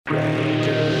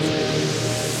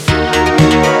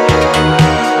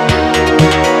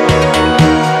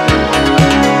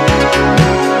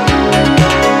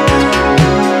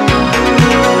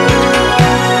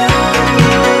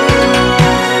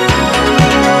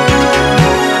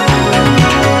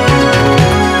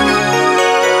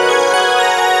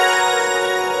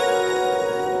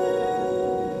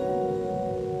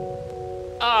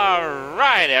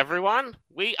everyone.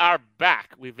 We are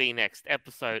back with the next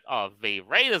episode of the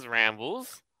Raiders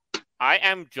Rambles. I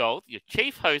am Jolt, your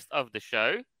chief host of the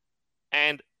show,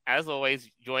 and as always,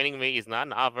 joining me is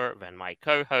none other than my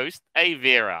co-host,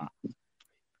 Aeveirra.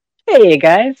 Hey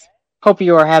guys, hope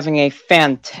you are having a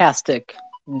fantastic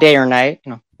day or night,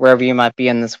 wherever you might be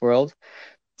in this world.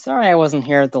 Sorry I wasn't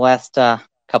here the last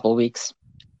couple of weeks.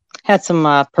 Had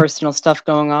some personal stuff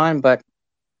going on, but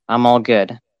I'm all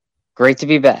good. Great to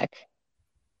be back.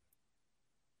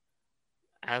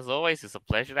 As always, it's a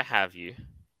pleasure to have you.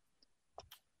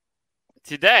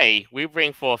 Today, we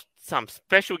bring forth some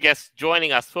special guests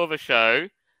joining us for the show,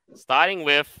 starting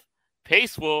with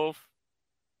Peacewolf.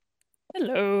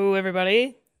 Hello,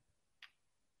 everybody.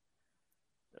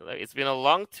 It's been a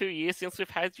long 2 years since we've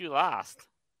had you last.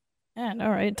 Yeah, all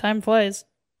right. Time flies.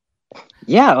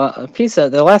 Yeah, Pisa,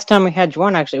 the last time we had you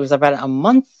on, actually, it was about a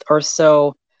month or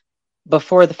so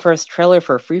before the first trailer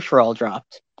for Free For All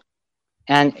dropped.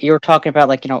 And you were talking about,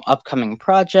 upcoming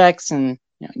projects and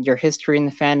your history in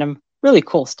the fandom. Really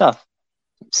cool stuff.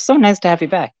 So nice to have you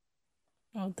back.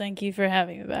 Well, thank you for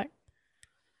having me back.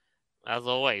 As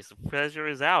always, the pleasure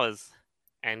is ours.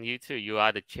 And you too, you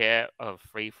are the chair of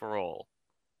Free For All.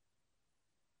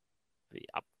 The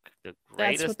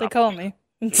greatest. That's what they call me.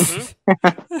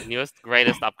 The newest,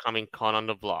 greatest upcoming con on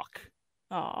the block.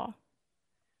 Aw.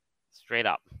 Straight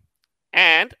up.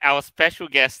 And our special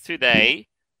guest today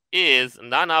is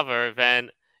none other than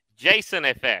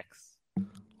Jasonafex.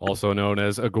 Also known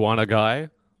as Iguana Guy.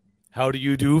 How do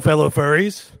you do, fellow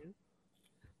furries?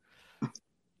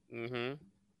 Mm-hmm.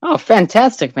 Oh,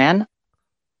 fantastic, man.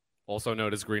 Also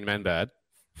known as Green Man Bad.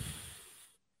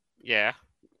 Yeah.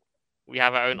 We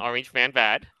have our own Orange Man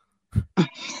Bad.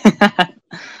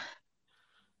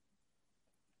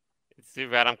 It's too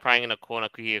bad I'm crying in a corner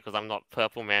here because I'm not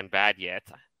Purple Man Bad yet.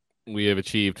 We have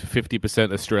achieved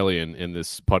 50% Australian in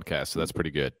this podcast, so that's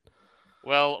pretty good.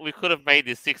 Well, we could have made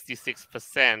this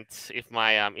 66% if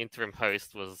my interim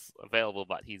host was available,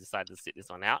 but he decided to sit this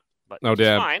one out. But Oh, it's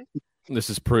damn. fine. This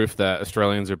is proof that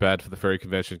Australians are bad for the furry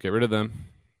convention. Get rid of them.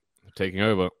 They're taking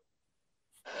over.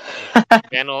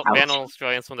 Ban all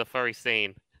Australians from the furry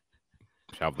scene.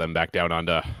 Shove them back down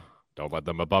under. Don't let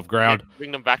them above ground. Yeah,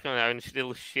 bring them back on their own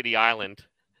little shitty island.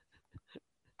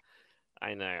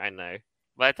 I know.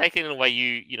 But I take it in a way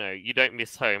you don't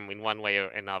miss home in one way or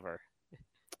another.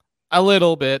 A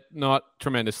little bit, not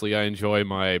tremendously. I enjoy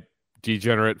my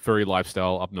degenerate furry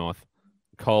lifestyle up north.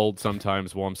 Cold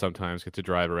sometimes, warm sometimes. Get to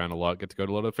drive around a lot. Get to go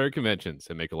to a lot of furry conventions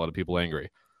and make a lot of people angry.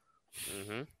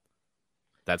 Mm-hmm.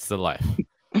 That's the life.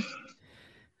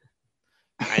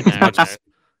 I know.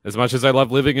 As much as I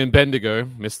love living in Bendigo,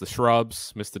 miss the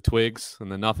shrubs, miss the twigs,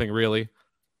 and then nothing really.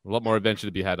 A lot more adventure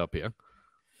to be had up here.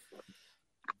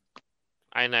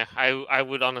 I know. I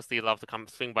would honestly love to come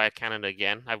swing by Canada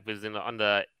again. I was on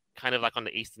the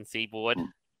eastern seaboard.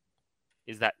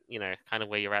 Is that kind of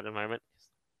where you're at the moment?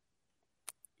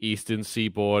 Eastern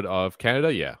seaboard of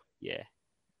Canada, yeah. Yeah.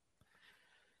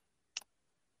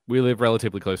 We live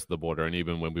relatively close to the border, and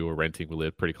even when we were renting, we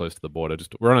lived pretty close to the border.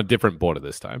 Just we're on a different border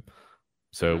this time,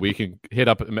 so we can hit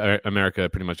up America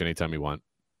pretty much anytime we want.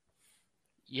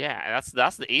 Yeah,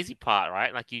 that's the easy part,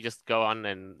 right? Like you just go on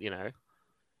and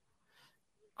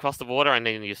cross the border, and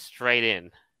then you're straight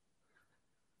in.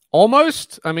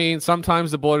 Almost. I mean,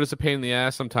 sometimes the border's a pain in the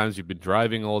ass. Sometimes you've been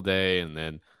driving all day, and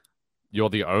then you're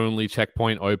the only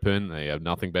checkpoint open. They have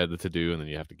nothing better to do, and then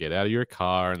you have to get out of your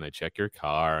car, and they check your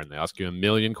car, and they ask you a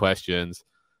million questions.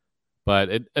 But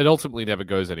it ultimately never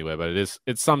goes anywhere. But it's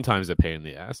sometimes a pain in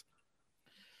the ass.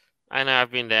 I know,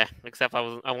 I've been there. Except I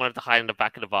wanted to hide in the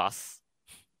back of the bus,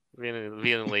 being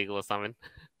illegal or something.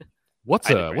 What's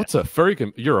a furry?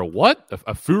 You're a what?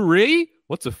 A furry?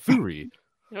 What's a furry?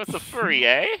 What's a furry,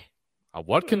 eh? A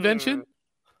what convention?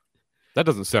 That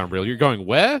doesn't sound real. You're going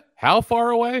where? How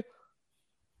far away?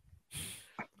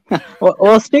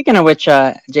 Well, speaking of which,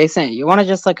 Jason, you want to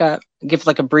just give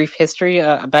a brief history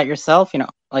about yourself?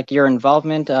 Your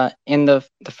involvement in the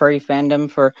furry fandom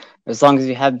for as long as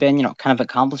you have been. Kind of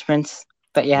accomplishments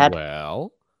that you had.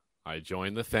 Well, I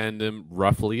joined the fandom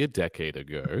roughly a decade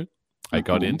ago. I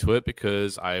got into it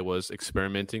because I was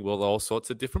experimenting with all sorts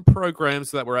of different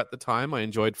programs that were at the time. I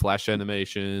enjoyed Flash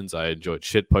animations. I enjoyed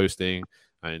shit posting.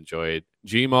 I enjoyed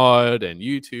Gmod and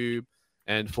YouTube.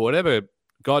 And for whatever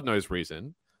God knows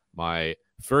reason, my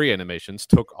furry animations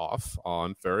took off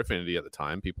on Furaffinity at the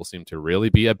time. People seemed to really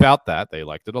be about that. They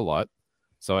liked it a lot.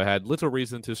 So I had little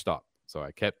reason to stop. So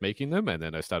I kept making them, and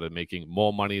then I started making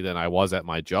more money than I was at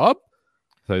my job.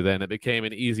 So then it became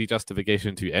an easy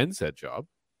justification to end said job.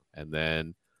 And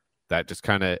then that just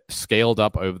kind of scaled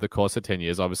up over the course of 10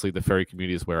 years. Obviously, the furry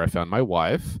community is where I found my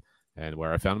wife. and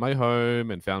where I found my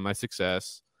home and found my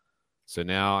success. So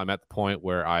now I'm at the point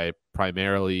where I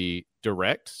primarily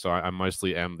direct. So I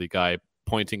mostly am the guy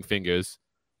pointing fingers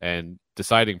and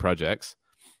deciding projects.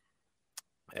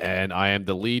 And I am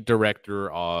the lead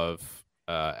director of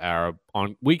our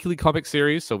weekly comic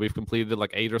series. So we've completed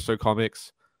like 8 or so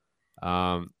comics.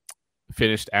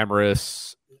 Finished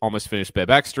Amorous, almost finished Bare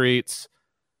Backstreets.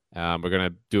 We're going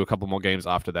to do a couple more games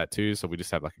after that too. So we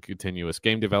just have like a continuous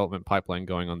game development pipeline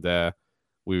going on there.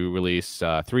 We release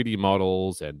 3D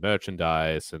models and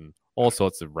merchandise and all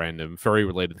sorts of random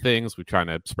furry-related things. We're trying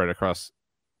to spread across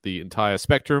the entire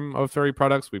spectrum of furry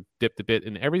products. We've dipped a bit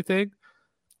in everything.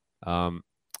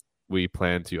 We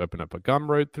plan to open up a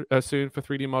Gumroad soon for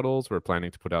 3D models. We're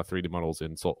planning to put our 3D models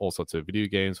in all sorts of video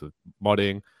games with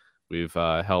modding. We've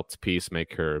helped Peace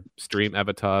make her stream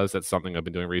avatars. That's something I've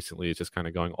been doing recently. Is just kind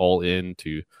of going all in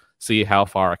to see how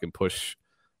far I can push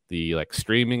the like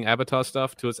streaming avatar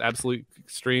stuff to its absolute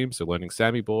extreme. So learning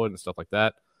Sammy board and stuff like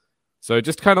that. So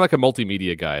just kind of like a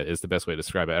multimedia guy is the best way to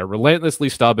describe it. A relentlessly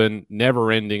stubborn,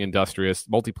 never-ending, industrious,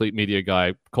 multimedia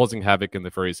guy causing havoc in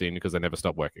the furry scene because I never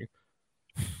stop working.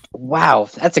 Wow,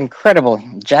 that's incredible.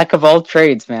 Jack of all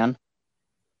trades, man.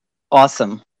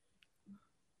 Awesome.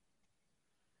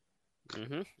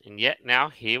 And yet now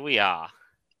here we are.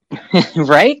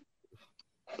 Right?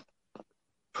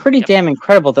 Pretty damn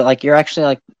incredible that like you're actually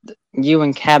like you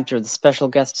and Cabs are the special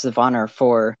guests of honor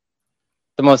for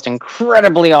the most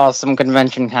incredibly awesome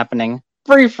convention happening.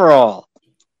 Free for all.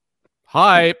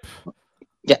 Hype.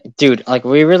 Yeah, dude, like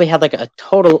we really had like a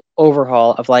total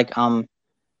overhaul of like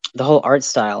the whole art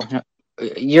style.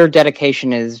 Your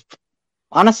dedication is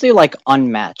honestly like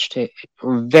unmatched.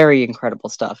 Very incredible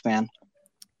stuff, man.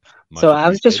 So I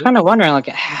was just kind of wondering, like,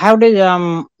 how did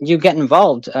you get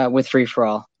involved with Free for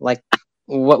All? Like,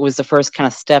 what was the first kind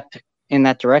of step in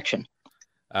that direction?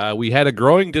 We had a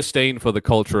growing disdain for the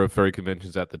culture of furry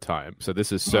conventions at the time. So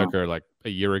this is circa like a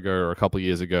year ago or a couple of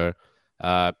years ago.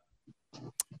 I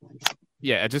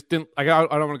just didn't. I don't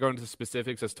want to go into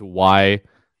specifics as to why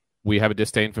we have a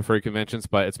disdain for furry conventions,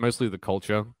 but it's mostly the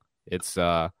culture. It's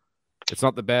not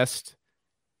the best.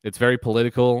 It's very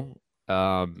political.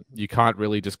 You can't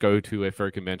really just go to a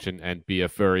furry convention and be a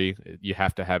furry. You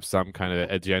have to have some kind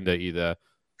of agenda either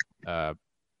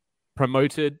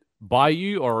promoted by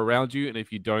you or around you, and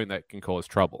if you don't, that can cause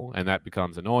trouble, and that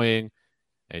becomes annoying,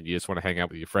 and you just want to hang out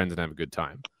with your friends and have a good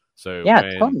time. So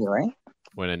totally right.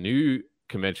 When a new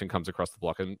convention comes across the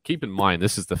block, and keep in mind,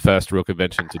 this is the first real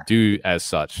convention to do as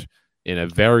such in a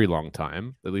very long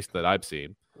time, at least that I've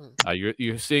seen.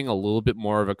 You're seeing a little bit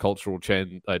more of a cultural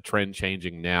trend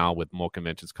changing now, with more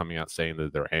conventions coming out saying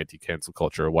that they're anti-cancel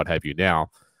culture or what have you now.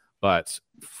 But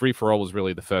Free for All was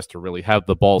really the first to really have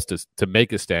the balls to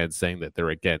make a stand saying that they're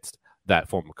against that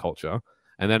form of culture,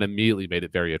 and that immediately made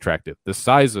it very attractive. The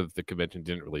size of the convention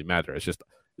didn't really matter. It's just,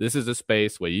 this is a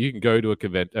space where you can go to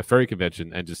a furry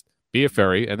convention and just be a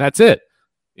furry, and that's it.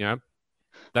 You know,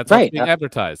 that's right. What's being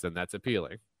advertised, and that's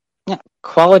appealing. Yeah,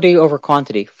 quality over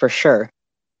quantity for sure.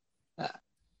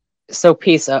 So,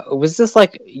 Peace, was this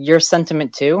like your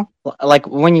sentiment too? Like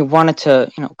when you wanted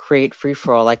to, create Free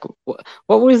for All, like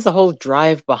what was the whole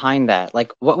drive behind that?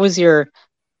 Like, what was your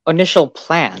initial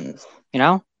plans?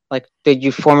 Like, did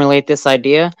you formulate this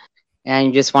idea and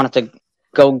you just wanted to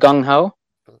go gung ho?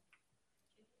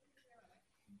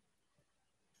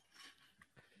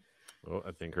 Well,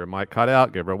 I think her mic cut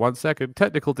out. Give her 1 second.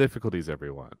 Technical difficulties,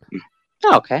 everyone.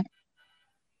 Oh, okay.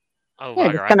 Oh,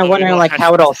 yeah, just kind of wondering like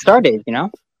how it all started,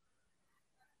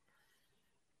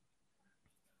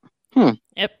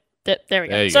 Yep. There we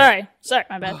go. Sorry,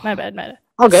 my bad.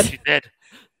 All good. She did. I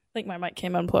think my mic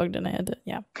came unplugged and I had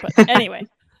to, But anyway,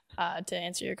 to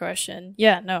answer your question,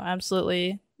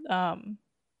 absolutely.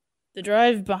 The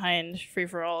drive behind Free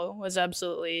for All was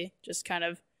absolutely just kind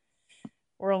of,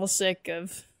 we're all sick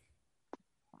of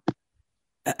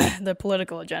the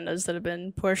political agendas that have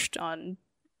been pushed on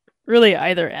really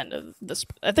either end of this.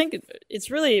 I think it's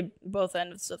really both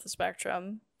ends of the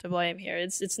spectrum to blame here.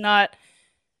 It's not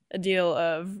a deal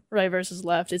of right versus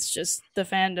left. It's just the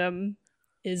fandom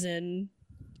is in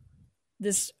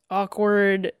this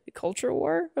awkward culture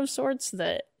war of sorts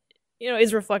that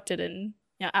is reflected in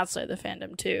outside the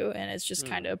fandom too, and it's just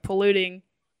kind of polluting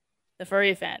the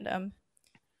furry fandom.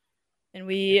 And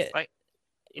we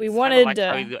wanted like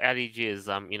how the adage is,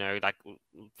 like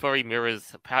furry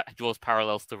mirrors draws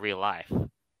parallels to real life.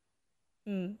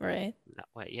 Right. That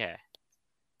way, yeah.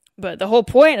 But the whole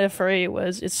point of furry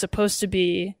was it's supposed to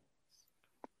be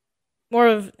more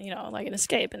of, like an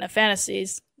escape and a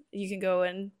fantasies. You can go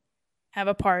and have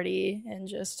a party and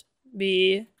just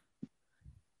be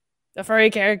a furry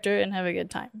character and have a good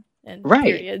time. and Right,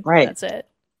 period. right. That's it.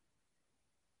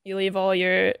 You leave all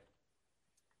your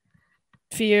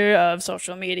fear of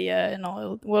social media and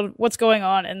all what's going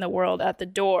on in the world at the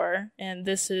door, and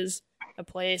this is a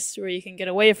place where you can get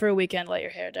away for a weekend, let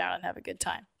your hair down, and have a good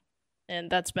time. And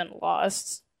that's been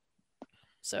lost.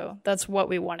 So that's what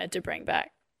we wanted to bring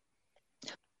back.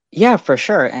 Yeah, for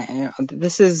sure. And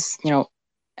this is,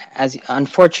 as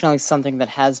unfortunately something that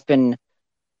has been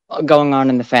going on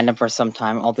in the fandom for some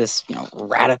time. All this,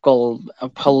 radical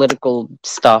political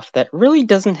stuff that really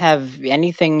doesn't have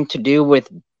anything to do with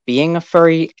being a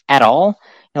furry at all.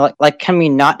 Like, can we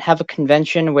not have a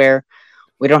convention where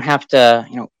we don't have to,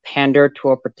 pander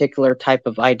to a particular type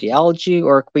of ideology,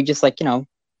 or could we just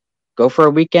go for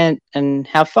a weekend and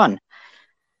have fun?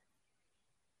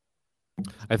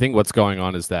 I think what's going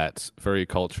on is that furry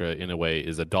culture, in a way,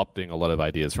 is adopting a lot of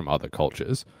ideas from other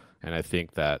cultures. And I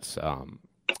think that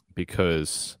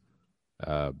because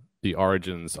the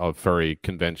origins of furry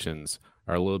conventions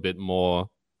are a little bit more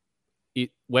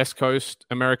West Coast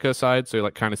America side, so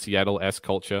like kind of Seattle-esque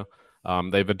culture,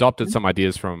 they've adopted some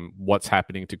ideas from what's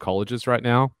happening to colleges right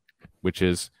now, which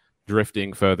is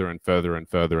drifting further and further and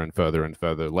further and further and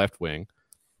further left-wing,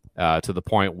 to the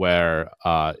point where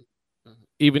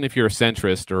even if you're a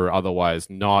centrist or otherwise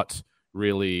not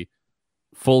really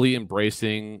fully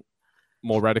embracing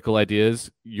more radical ideas,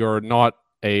 you're not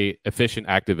a efficient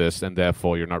activist, and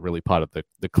therefore you're not really part of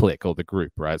the clique or the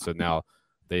group, right? So now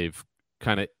they've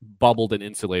kind of bubbled and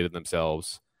insulated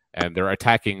themselves, and they're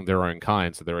attacking their own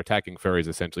kind. So they're attacking furries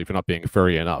essentially for not being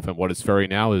furry enough. And what is furry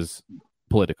now is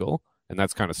political, and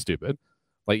that's kind of stupid.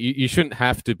 Like you shouldn't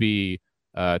have to be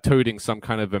toting some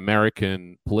kind of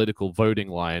American political voting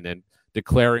line and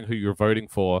declaring who you're voting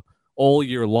for all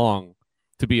year long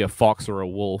to be a fox or a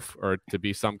wolf or to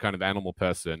be some kind of animal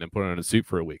person and put on a suit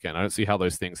for a weekend. I don't see how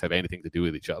those things have anything to do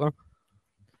with each other.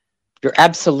 You're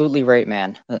absolutely right,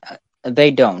 man.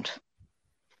 They don't.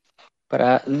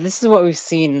 But this is what we've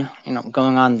seen,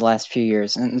 going on the last few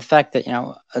years. And the fact that,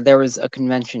 there was a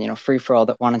convention, Free For All,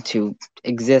 that wanted to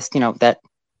exist, that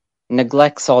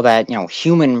neglects all that,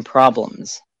 human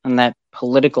problems and that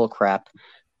political crap.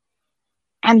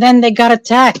 And then they got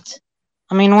attacked.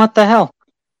 I mean, what the hell?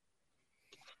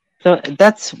 So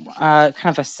that's kind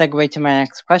of a segue to my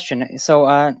next question.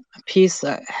 So, Peace,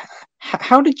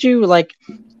 how did you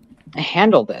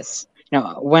handle this?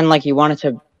 When you wanted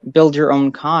to build your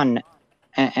own con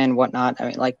and whatnot. I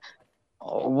mean,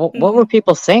 what were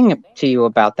people saying to you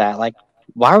about that?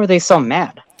 Why were they so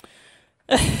mad?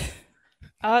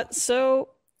 So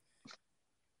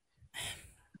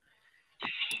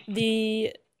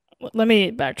let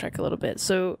me backtrack a little bit.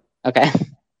 So Okay.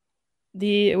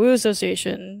 The Woo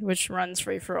Association, which runs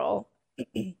Free For All,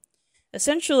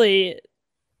 essentially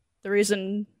the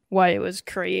reason why it was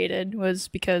created was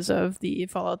because of the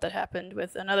fallout that happened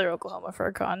with another Oklahoma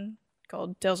fur con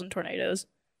called Tales and Tornadoes.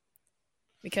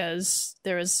 Because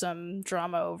there was some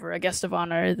drama over a guest of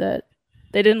honor that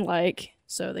they didn't like,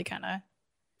 so they kind of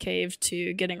caved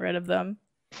to getting rid of them.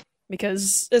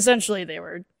 Because essentially they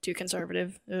were too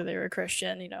conservative, or they were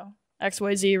Christian,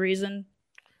 XYZ reason.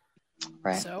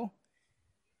 Right. So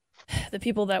the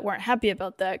people that weren't happy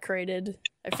about that created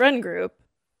a friend group,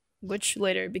 which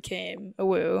later became a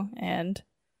Woo, and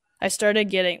I started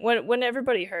getting, when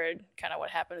everybody heard kind of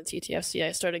what happened with TTFC,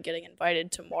 I started getting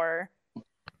invited to more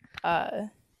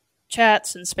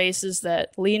chats and spaces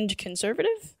that leaned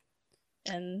conservative,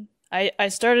 and I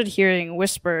started hearing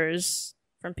whispers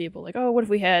from people like, oh, what if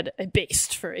we had a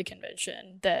based furry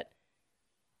convention that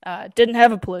didn't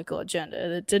have a political agenda,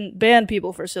 that didn't ban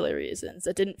people for silly reasons,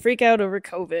 that didn't freak out over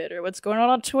COVID or what's going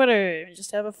on Twitter, and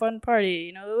just have a fun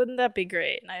party, wouldn't that be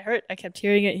great? And I kept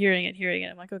hearing it.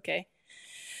 I'm like, okay,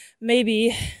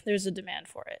 maybe there's a demand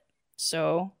for it.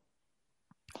 So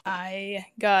I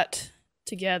got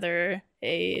together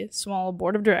a small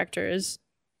board of directors,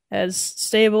 as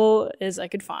stable as I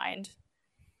could find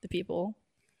the people.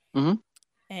 Mm-hmm.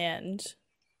 And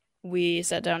we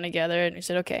sat down together and we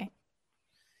said, okay,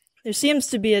 there seems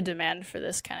to be a demand for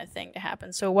this kind of thing to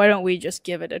happen, so why don't we just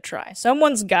give it a try?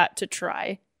 Someone's got to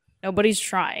try. Nobody's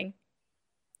trying.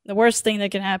 The worst thing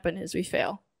that can happen is we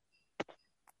fail.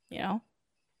 Exactly.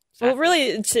 Well,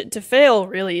 really, to fail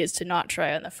really is to not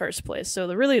try in the first place. So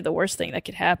the worst thing that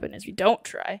could happen is we don't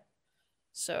try.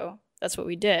 So that's what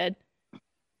we did.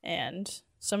 And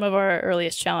some of our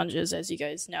earliest challenges, as you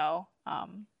guys know,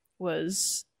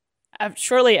 was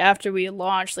shortly after we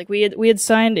launched. We had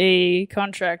signed a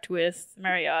contract with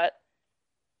Marriott,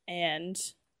 and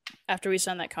after we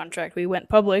signed that contract, we went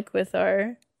public with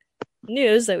our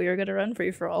news that we were going to run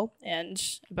Free For All. And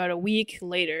about a week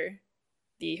later,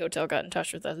 the hotel got in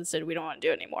touch with us and said, we don't want to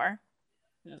do it anymore.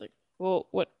 And I was like, well,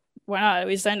 what? Why not?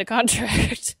 We signed a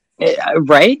contract.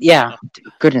 Right? Yeah.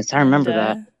 Goodness, I remember And,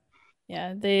 that.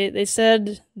 Yeah, they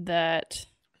said that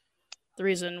the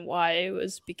reason why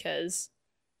was because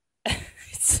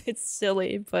it's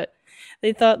silly, but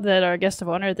they thought that our guest of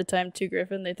honor at the time, Two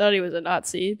Griffin, they thought he was a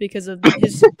Nazi because of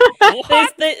his. They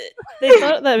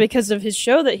thought that because of his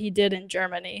show that he did in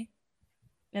Germany,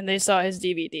 and they saw his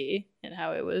DVD and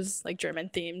how it was like German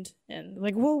themed, and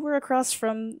like, well, we're across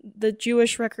from the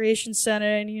Jewish Recreation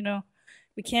Center, and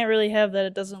we can't really have that.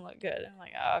 It doesn't look good. I'm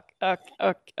like,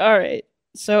 all right.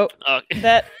 So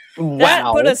that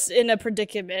put us in a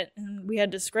predicament, and we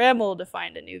had to scramble to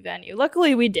find a new venue.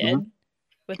 Luckily, we did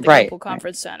with the Glenpool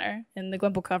Conference Center, and the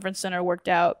Glenpool Conference Center worked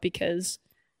out because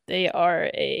they are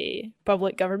a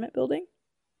public government building,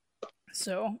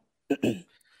 so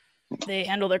they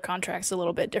handle their contracts a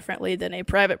little bit differently than a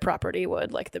private property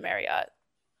would, like the Marriott.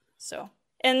 So,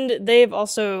 and they've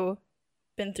also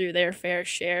been through their fair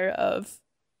share of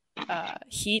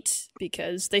heat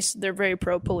because they're very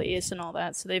pro police and all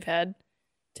that, so they've had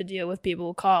to deal with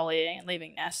people calling and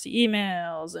leaving nasty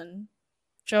emails and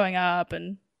showing up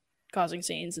and causing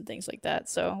scenes and things like that.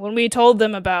 So when we told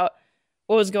them about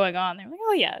what was going on, they were like,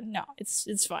 "Oh yeah, no,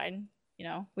 it's fine.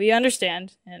 We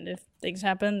understand, and if things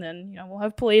happen, then we'll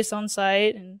have police on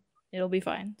site and it'll be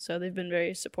fine." So they've been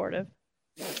very supportive.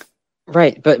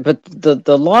 Right, but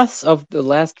the loss of the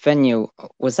last venue,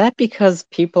 was that because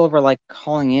people were like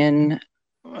calling in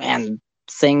and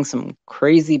saying some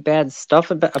crazy bad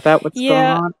stuff about what's going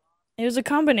on? It was a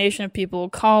combination of people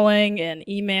calling and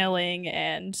emailing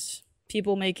and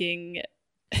people making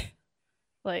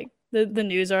like the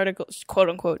news articles, quote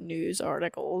unquote news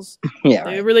articles. Yeah,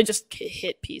 they really just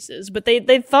hit pieces, but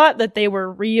they thought that they were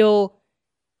real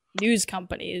news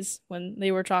companies when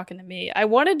they were talking to me. I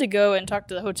wanted to go and talk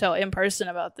to the hotel in person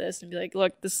about this and be like,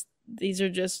 look, these are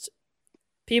just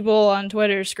people on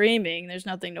Twitter screaming. There's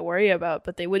nothing to worry about,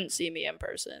 but they wouldn't see me in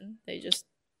person. They just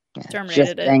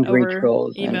terminated it angry over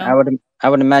trolls. email. And I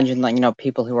would imagine like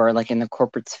people who are like in the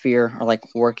corporate sphere or like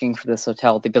working for this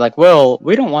hotel, they'd be like, well,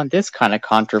 we don't want this kind of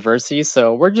controversy,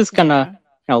 so we're just gonna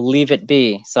leave it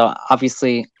be. So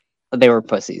obviously they were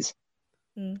pussies.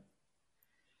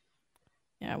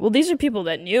 Yeah, well, these are people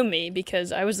that knew me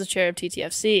because I was the chair of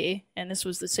TTFC, and this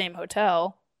was the same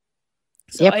hotel.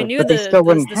 So I knew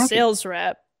the sales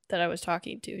rep that I was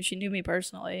talking to. She knew me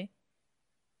personally.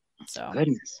 So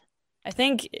goodness, I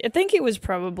think it was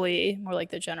probably more like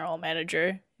the general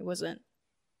manager. It wasn't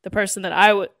the person that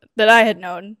I had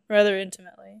known rather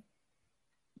intimately,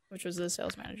 which was the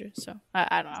sales manager. So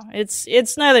I don't know.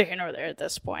 It's neither here nor there at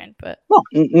this point. But well,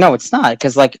 no, it's not,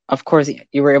 because like of course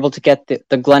you were able to get the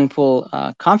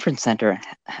Glenpool Conference Center.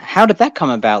 How did that come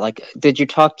about? Like, did you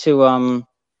talk to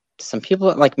some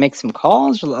people, like make some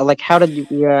calls? Like, how did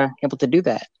you able to do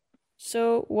that?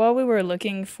 So while we were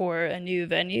looking for a new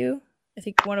venue, I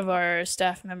think one of our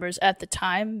staff members at the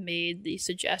time made the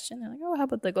suggestion. They're like, "Oh, how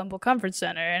about the Glenpool Conference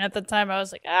Center?" And at the time, I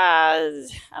was like, I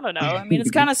don't know. I mean, it's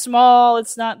kind of small.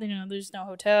 It's not, there's no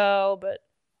hotel. But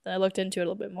then I looked into it a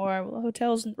little bit more. Well, the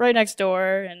hotel's right next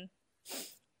door, and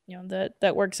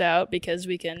that works out because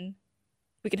we can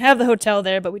have the hotel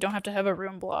there, but we don't have to have a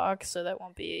room block, so that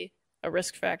won't be a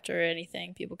risk factor or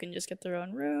anything. People can just get their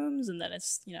own rooms, and then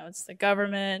it's the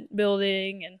government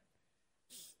building, and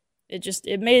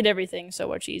it made everything so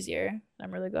much easier.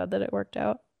 I'm really glad that it worked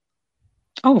out.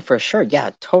 Oh, for sure. Yeah,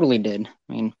 it totally did.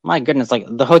 I mean, my goodness, like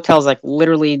the hotel's like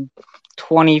literally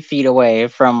 20 feet away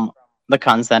from the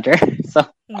con center. So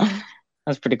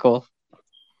that's pretty cool.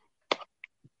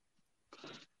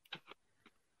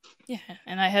 Yeah,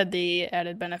 and I had the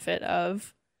added benefit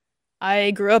of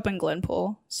I grew up in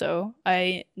Glenpool, so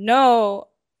I know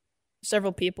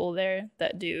several people there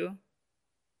that do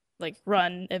like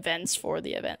run events for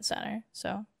the event center.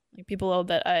 So like people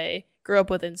that I grew up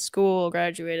with in school,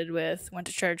 graduated with, went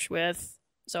to church with.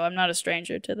 So I'm not a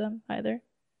stranger to them either.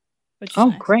 Which is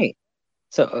nice. Great.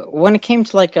 So when it came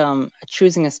to like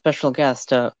choosing a special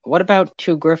guest, what about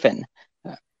Two Griffin?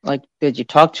 Like, did you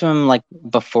talk to him like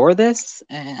before this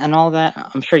and all that?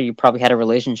 I'm sure you probably had a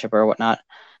relationship or whatnot.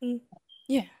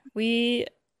 Yeah,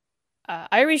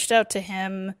 I reached out to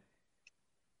him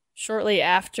shortly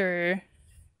after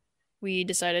we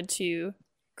decided to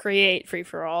create Free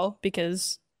for All,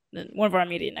 because one of our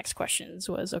immediate next questions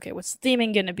was, okay, what's the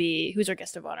theming going to be? Who's our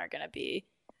guest of honor going to be?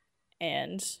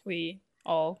 And we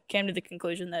all came to the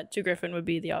conclusion that Two Griffin would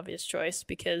be the obvious choice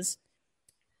because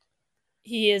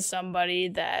he is somebody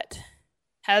that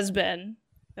has been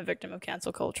a victim of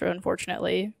cancel culture,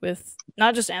 unfortunately, with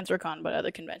not just Anthrocon, but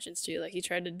other conventions too. Like, he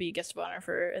tried to be guest of honor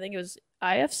for, I think it was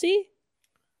IFC,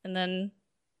 and then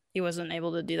he wasn't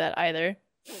able to do that either.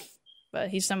 But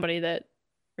he's somebody that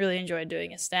really enjoyed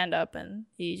doing his stand-up, and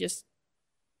he just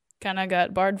kind of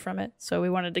got barred from it. So we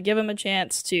wanted to give him a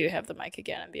chance to have the mic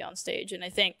again and be on stage. And I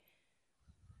think,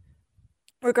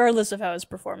 regardless of how his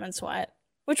performance went,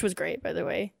 which was great, by the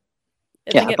way,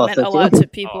 I think it meant a lot to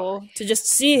people to just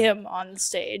see him on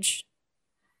stage.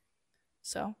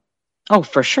 So. Oh,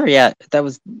 for sure. Yeah, that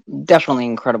was definitely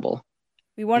incredible.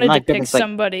 We wanted to pick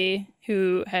somebody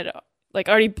who had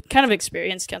already kind of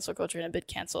experienced cancel culture and had been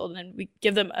canceled, and we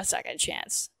give them a second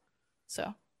chance.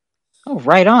 So. Oh,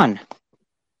 right on.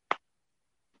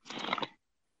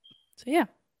 So yeah.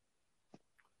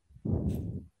 I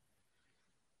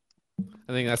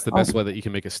think that's the best way that you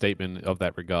can make a statement of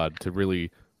that regard, to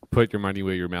really put your money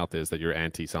where your mouth is, that you're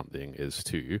anti something, is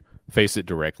to face it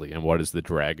directly. And what is the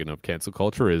dragon of cancel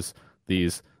culture is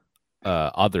these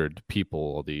othered people,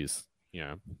 or these,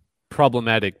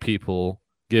 problematic people,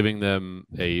 giving them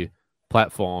a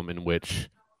platform in which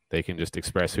they can just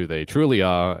express who they truly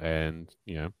are. And,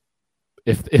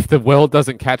 if the world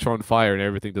doesn't catch on fire and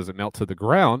everything doesn't melt to the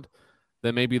ground,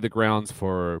 then maybe the grounds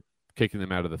for kicking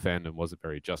them out of the fandom wasn't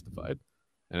very justified.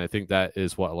 And I think that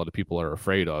is what a lot of people are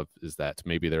afraid of, is that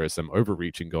maybe there is some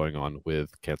overreaching going on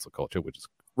with cancel culture, which is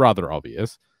rather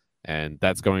obvious. And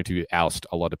that's going to oust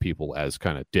a lot of people as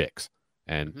kind of dicks.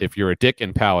 And if you're a dick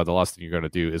in power, the last thing you're going to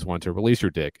do is want to release your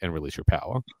dick and release your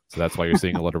power. So that's why you're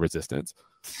seeing a lot of resistance.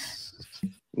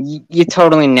 You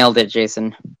totally nailed it,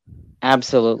 Jason.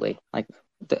 Absolutely.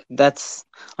 That's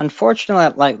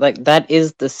unfortunate. Like that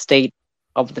is the state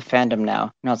of the fandom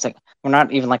now. It's like we're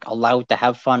not even allowed to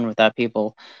have fun without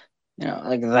people,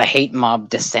 the hate mob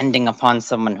descending upon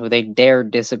someone who they dare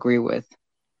disagree with.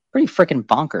 Pretty freaking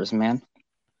bonkers, man.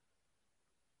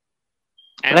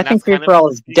 And but I think Free For All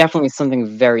is definitely something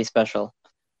very special.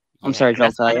 I'm sorry,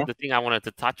 Jolt. That's kind of the thing I wanted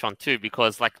to touch on too,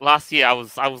 because last year I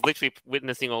was literally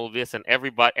witnessing all of this, and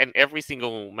every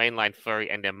single mainline furry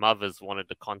and their mothers wanted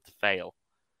the con to fail.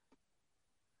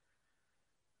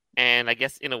 And I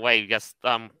guess in a way, just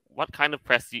what kind of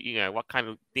press what kind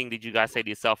of thing did you guys say to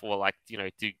yourself, or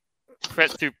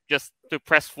to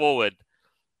press forward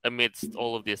amidst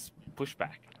all of this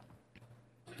pushback?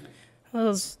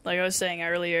 Well, like I was saying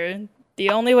earlier, the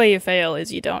only way you fail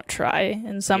is you don't try,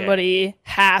 and somebody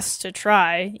has to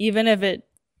try, even if it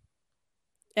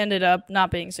ended up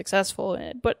not being successful.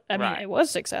 But I mean, it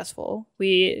was successful.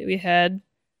 We had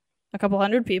a couple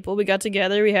hundred people. We got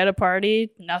together. We had a party.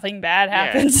 Nothing bad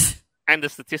happened. And the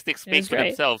statistics speak for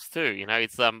themselves too.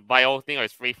 It's by all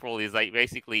things, Free For All is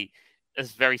basically a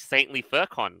very saintly fur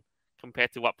con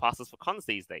compared to what passes for cons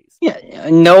these days. Yeah,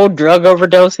 no drug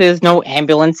overdoses, no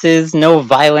ambulances, no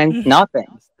violence, nothing.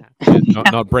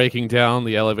 Not breaking down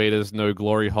the elevators, no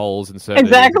glory holes instead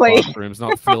of bathrooms,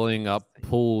 not filling up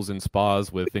pools and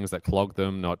spas with things that clog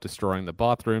them, not destroying the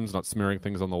bathrooms, not smearing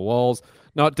things on the walls,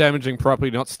 not damaging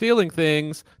property, not stealing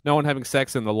things, no one having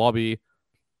sex in the lobby.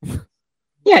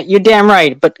 Yeah, you're damn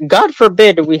right. But God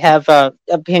forbid we have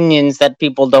opinions that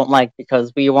people don't like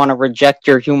because we want to reject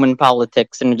your human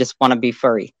politics and just want to be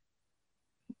furry.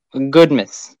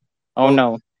 Goodness. Oh, well,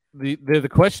 no. The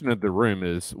question of the room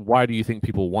is, why do you think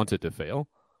people want it to fail?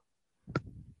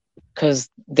 Because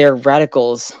they're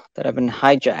radicals that have been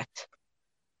hijacked.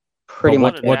 Pretty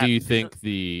much. What do you think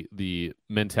the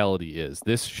mentality is?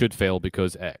 This should fail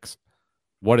because X.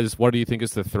 What do you think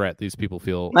is the threat these people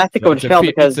feel? I think it would fail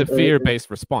because it's a fear-based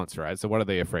response, right? So what are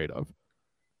they afraid of?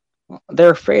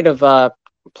 They're afraid of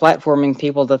platforming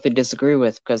people that they disagree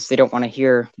with because they don't want to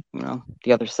hear,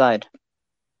 the other side.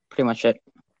 Pretty much it.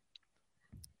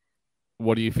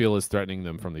 What do you feel is threatening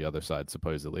them from the other side,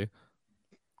 supposedly?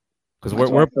 Because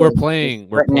we're playing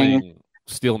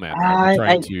Steelman, right? We're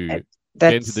trying to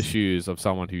get into the shoes of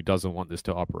someone who doesn't want this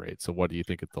to operate. So what do you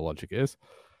think the logic is?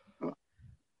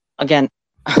 Again,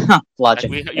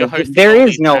 logic. There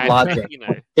is no logic.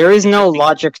 There is no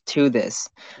logic to this.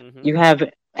 Mm-hmm. You have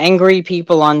angry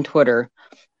people on Twitter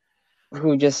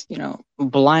who just,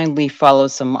 blindly follow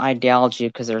some ideology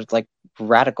because they're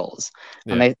radicals.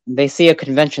 Yeah. And they see a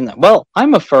convention that, well,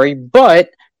 I'm a furry, but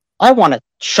I want to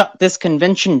shut this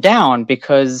convention down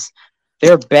because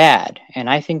they're bad. And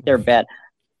I think they're bad.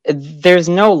 There's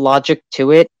no logic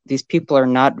to it. These people are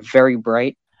not very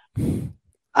bright.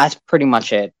 That's pretty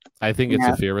much it. I think it's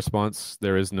a fear response.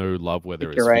 There is no love where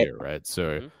there is fear, right?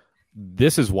 So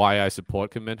this is why I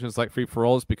support conventions like Free For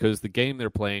All, is because the game they're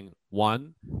playing,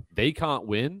 one, they can't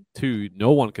win. Two,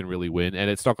 no one can really win, and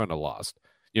it's not going to last.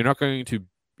 You're not going to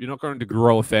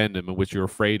grow a fandom in which you're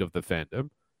afraid of the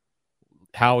fandom.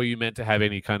 How are you meant to have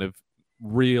any kind of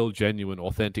real, genuine,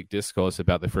 authentic discourse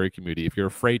about the furry community if you're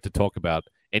afraid to talk about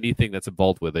anything that's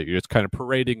involved with it? You're just kind of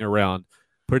parading around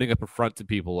putting up a front to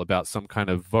people about some kind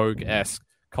of Vogue-esque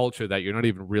culture that you're not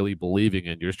even really believing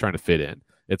in. You're just trying to fit in.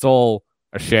 It's all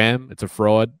a sham, it's a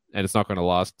fraud, and it's not going to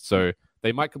last. So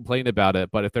they might complain about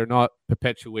it, but if they're not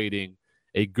perpetuating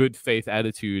a good faith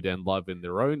attitude and love in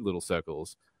their own little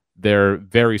circles, they're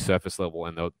very surface level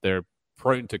and they're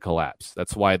prone to collapse.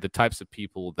 That's why the types of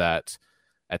people that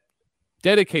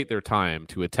dedicate their time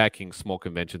to attacking small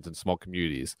conventions and small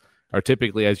communities are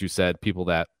typically, as you said, people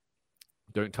that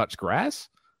don't touch grass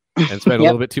and spend a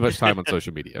little bit too much time on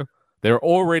social media. They're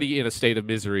already in a state of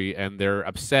misery and they're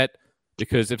upset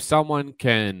because if someone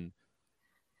can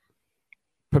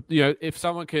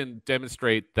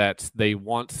demonstrate that they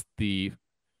want the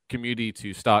community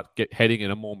to start heading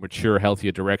in a more mature,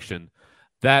 healthier direction,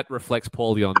 that reflects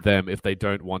poorly on them if they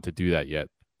don't want to do that yet.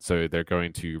 So they're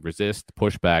going to resist,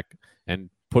 push back, and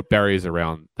put barriers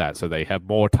around that so they have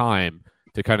more time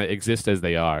to kind of exist as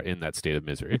they are in that state of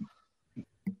misery.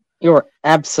 You're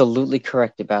absolutely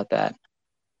correct about that.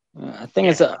 The thing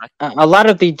is, a lot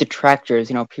of the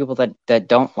detractors, people that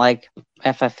don't like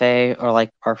FFA or like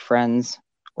our friends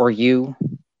or you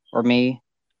or me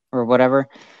or whatever,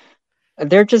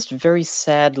 they're just very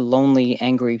sad, lonely,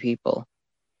 angry people.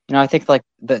 I think like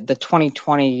the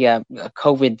 2020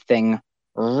 COVID thing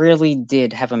really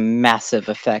did have a massive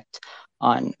effect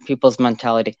on people's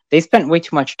mentality. They spent way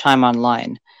too much time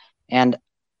online, and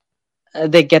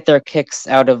they get their kicks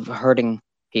out of hurting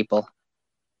people.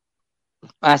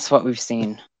 That's what we've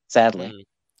seen, sadly.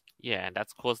 Yeah, and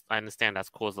I understand that's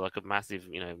caused like a massive,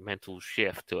 mental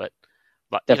shift to it.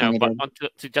 But Definitely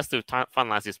just to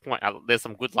finalize this point, there's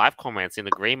some good live comments in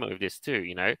agreement with this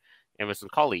too. Emerson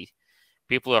Colley.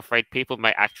 People are afraid people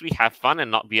may actually have fun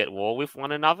and not be at war with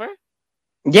one another.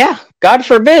 Yeah, God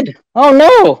forbid. Oh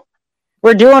no,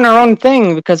 we're doing our own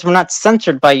thing because we're not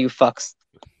censored by you fucks.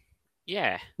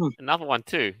 Yeah, another one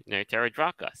too. Terry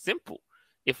Draka. Simple.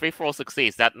 If free-for-all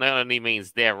succeeds, that not only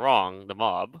means they're wrong, the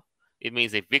mob, it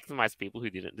means they victimized people who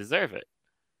didn't deserve it.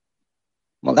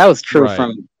 Well, that was true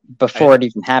from before it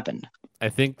even happened. I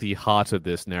think the heart of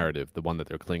this narrative, the one that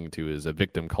they're clinging to, is a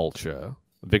victim culture,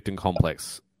 a victim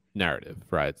complex narrative,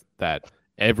 right? That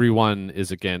everyone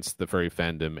is against the furry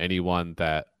fandom. Anyone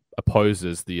that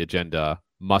opposes the agenda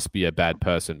must be a bad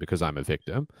person because I'm a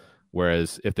victim.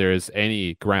 Whereas if there is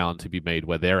any ground to be made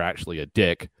where they're actually a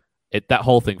dick, that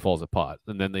whole thing falls apart.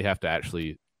 And then they have to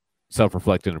actually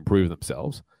self-reflect and improve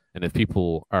themselves. And if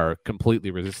people are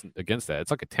completely resistant against that, it's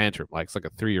like a tantrum. Like it's like a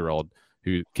 3-year-old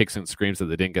who kicks and screams that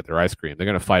they didn't get their ice cream. They're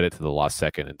going to fight it to the last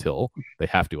second until they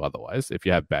have to otherwise, if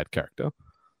you have bad character.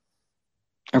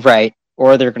 Right.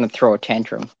 Or they're going to throw a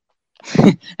tantrum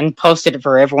and post it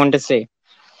for everyone to see.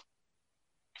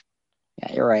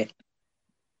 Yeah, you're right.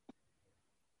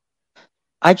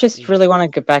 I just really want to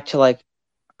get back to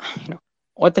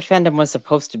what the fandom was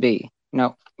supposed to be.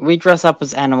 We dress up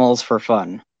as animals for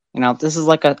fun. This is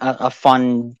like a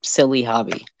fun, silly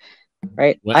hobby,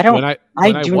 right? I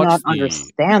do not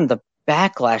understand the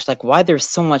backlash, like why there's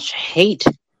so much hate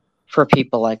for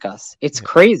people like us. It's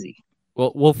crazy.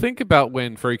 Well, think about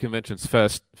when furry conventions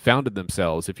first founded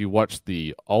themselves. If you watch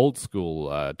the old school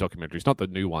documentaries, not the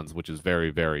new ones, which is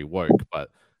very, very woke, but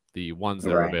the ones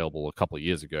that are available a couple of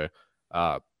years ago,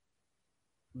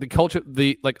 the culture,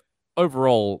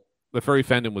 overall, the furry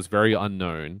fandom was very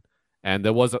unknown, and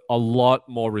there was a lot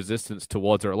more resistance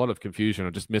towards it, a lot of confusion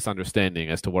or just misunderstanding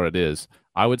as to what it is.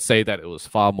 I would say that it was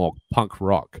far more punk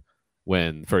rock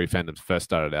when furry fandoms first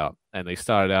started out, and they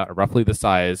started out roughly the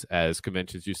size as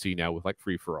conventions you see now with like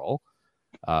Free For All.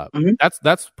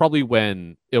 That's probably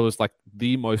when it was like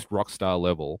the most rock star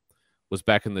level, was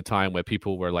back in the time where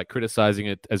people were like criticizing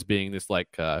it as being this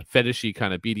like fetishy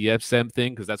kind of BDSM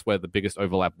thing, because that's where the biggest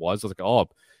overlap was. It was like, oh,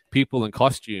 people in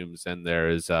costumes, and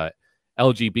there's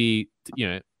LGBT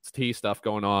stuff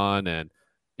going on, and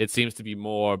it seems to be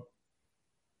more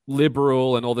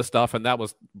liberal and all this stuff, and that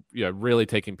was really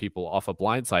taking people off a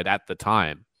blindside at the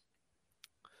time.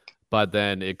 But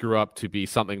then it grew up to be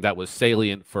something that was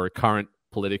salient for current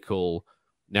political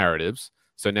narratives.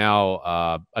 So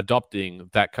now adopting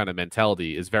that kind of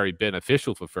mentality is very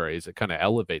beneficial for furries. It kind of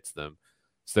elevates them.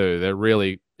 So they're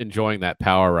really enjoying that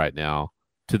power right now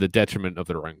to the detriment of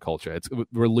their own culture.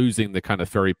 We're losing the kind of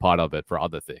furry part of it for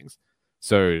other things.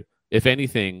 So if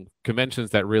anything,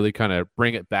 conventions that really kind of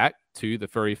bring it back to the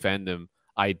furry fandom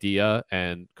idea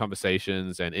and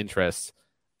conversations and interests,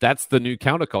 that's the new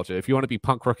counterculture. If you want to be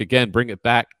punk rock again, bring it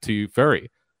back to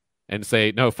furry and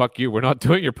say, no, fuck you, we're not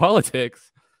doing your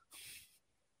politics.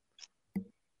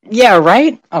 Yeah,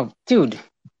 right? Oh, dude,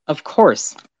 of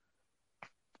course.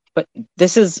 But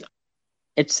it's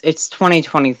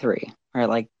 2023, right?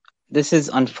 Like, this is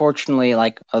unfortunately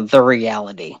like the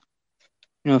reality.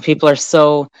 You know, people are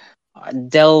so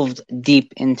delved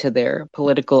deep into their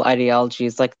political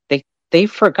ideologies, like they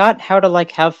forgot how to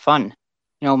like have fun,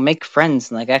 you know, make friends,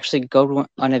 and like actually go to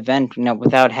an event, you know,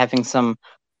 without having some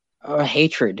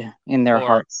hatred in their Or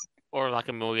hearts. or like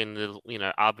a million little,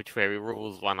 arbitrary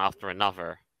rules one after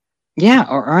another. Yeah,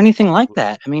 or anything like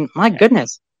that. I mean, my Yeah.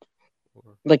 goodness,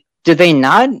 like, do they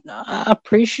not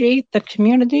appreciate the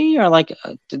community, or like,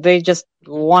 do they just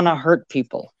want to hurt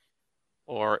people?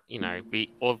 Or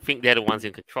or think they're the ones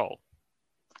in control,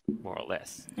 more or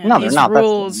less. And No, they're these not. That's the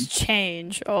rules thing.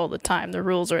 change all the time. The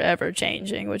rules are ever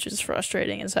changing, which is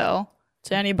frustrating as hell.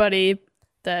 To anybody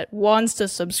that wants to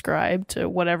subscribe to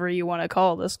whatever you want to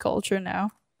call this culture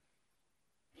now.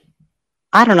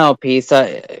 I don't know, Peace.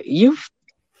 You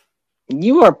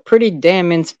are pretty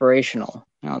damn inspirational.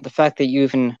 You know, the fact that you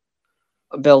even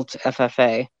built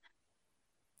FFA,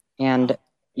 and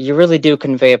you really do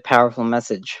convey a powerful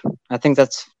message. I think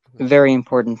that's very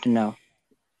important to know.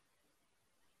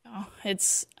 Oh,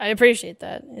 I appreciate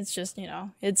that. It's just,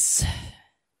 it's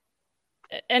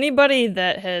anybody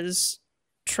that has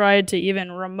tried to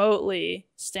even remotely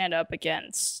stand up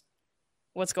against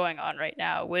what's going on right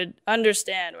now would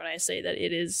understand when I say that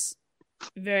it is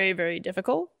very, very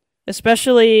difficult,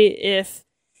 especially if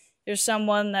you're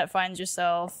someone that finds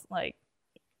yourself, like,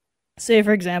 say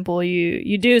for example,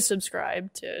 you do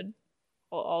subscribe to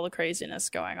all the craziness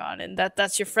going on, and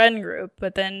that's your friend group,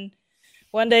 but then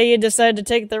one day you decide to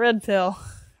take the red pill,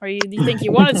 or you think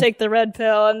you want to take the red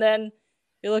pill, and then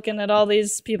you're looking at all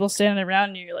these people standing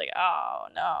around you, you're like, oh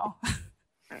no.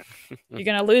 You're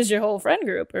gonna lose your whole friend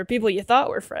group, or people you thought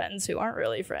were friends who aren't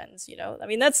really friends. I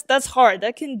mean, that's hard.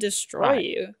 That can destroy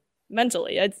you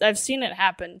mentally. I've seen it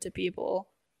happen to people,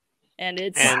 and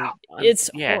it's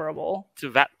horrible. To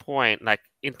that point, like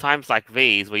in times like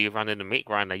these where you run into meat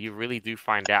grinder, you really do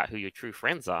find out who your true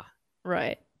friends are.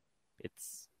 Right.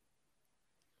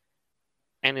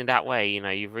 And in that way,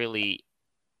 you really,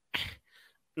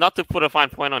 not to put a fine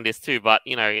point on this too, but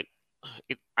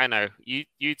I know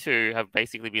you two have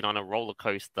basically been on a roller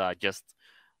coaster just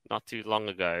not too long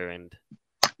ago, and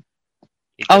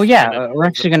oh yeah, we're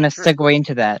actually going to segue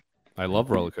into that. I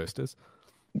love roller coasters.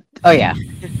 Oh yeah,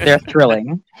 they're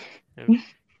thrilling.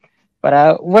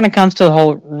 But when it comes to the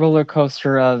whole roller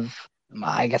coaster of,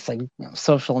 I guess, like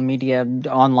social media,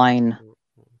 online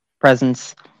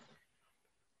presence,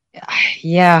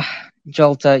 yeah,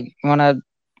 Jolt, you want to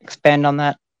expand on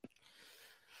that?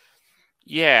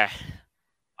 Yeah,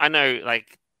 I know.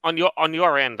 Like on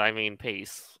your end, I mean,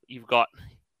 Peace, you've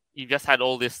just had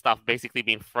all this stuff basically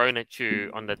being thrown at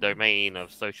you on the domain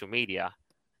of social media.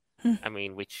 I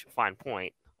mean, which fine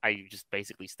point I just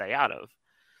basically stay out of.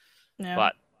 Yeah.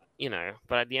 But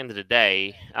at the end of the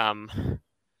day,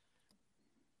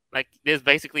 like there's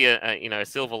basically a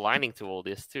silver lining to all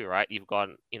this too, right? You've got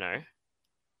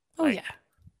oh yeah.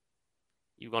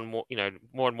 You've got more,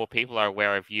 more and more people are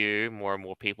aware of you. More and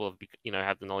more people have,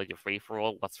 have the knowledge of free for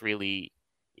all. What's really,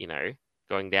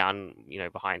 going down,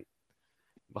 behind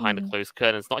the closed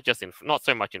curtains. Not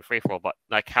so much in free for all, but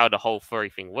like how the whole furry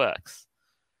thing works.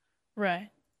 Right.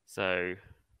 So.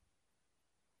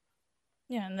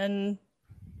 Yeah, and then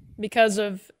because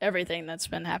of everything that's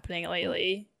been happening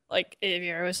lately, like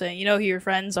Aeveirra was saying, you know who your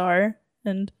friends are,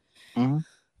 and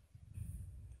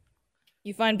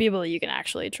you find people that you can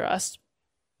actually trust.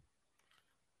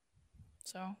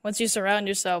 So once you surround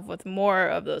yourself with more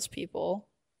of those people,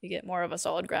 you get more of a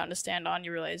solid ground to stand on.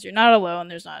 You realize you're not alone.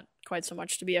 There's not quite so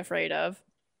much to be afraid of.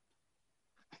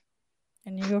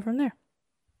 And you go from there.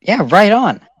 Yeah, right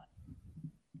on.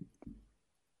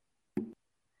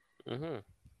 Mm-hmm.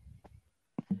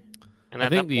 And I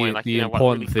think the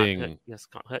important thing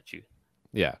can't hurt you.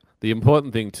 Yeah, the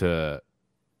important thing to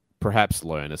perhaps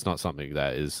learn, it's not something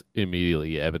that is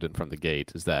immediately evident from the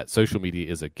gate, is that social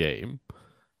media is a game.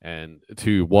 And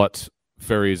to what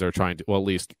furries are trying to, well, at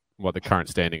least what the current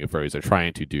standing of furries are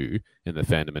trying to do in the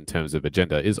fandom in terms of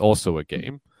agenda is also a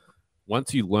game.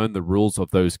 Once you learn the rules of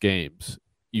those games,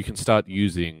 you can start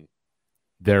using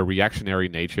their reactionary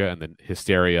nature and the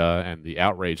hysteria and the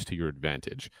outrage to your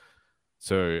advantage.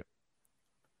 So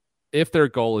if their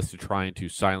goal is to try and to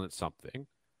silence something,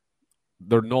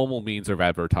 their normal means of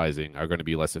advertising are going to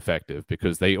be less effective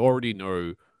because they already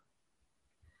know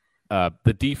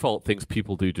the default things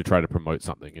people do to try to promote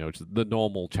something, it's the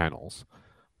normal channels.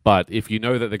 But if you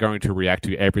know that they're going to react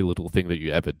to every little thing that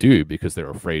you ever do because they're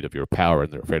afraid of your power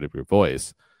and they're afraid of your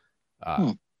voice,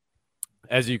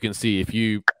 as you can see, if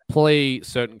you play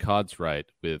certain cards right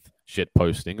with shit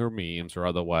posting or memes or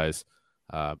otherwise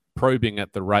probing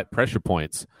at the right pressure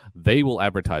points, they will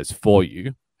advertise for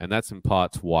you. And that's in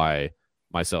part why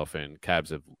myself and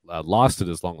Cabs have lasted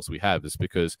as long as we have is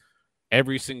because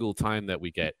every single time that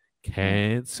we get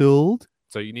cancelled,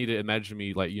 so you need to imagine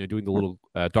me like, doing the little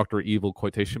Dr. Evil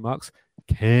quotation marks,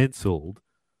 cancelled.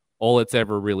 All it's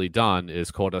ever really done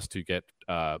is caused us to get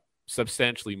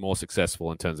substantially more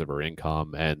successful in terms of our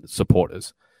income and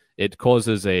supporters. It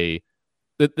causes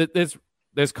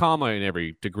there's karma in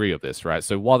every degree of this, right?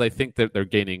 So while they think that they're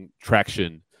gaining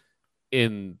traction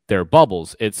in their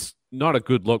bubbles, it's not a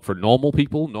good look for normal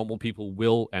people. Normal people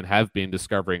will and have been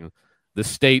discovering the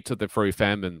state of the furry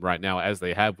fandom right now, as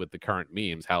they have with the current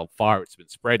memes, how far it's been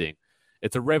spreading.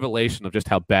 It's a revelation of just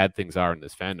how bad things are in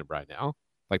this fandom right now.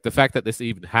 Like the fact that this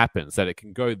even happens, that it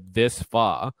can go this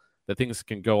far, that things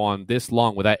can go on this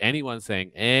long without anyone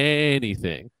saying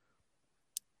anything.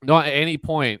 Not at any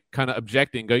point kind of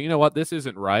objecting, go, you know what, this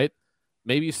isn't right.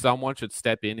 Maybe someone should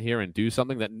step in here and do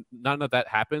something. That none of that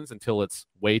happens until it's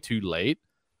way too late.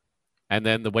 And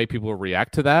then the way people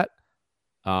react to that,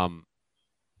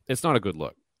 it's not a good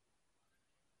look.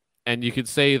 And you could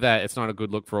say that it's not a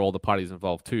good look for all the parties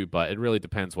involved too, but it really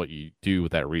depends what you do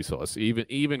with that resource.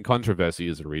 Even controversy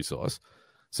is a resource.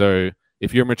 So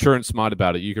if you're mature and smart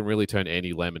about it, you can really turn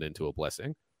any lemon into a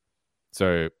blessing.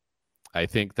 So I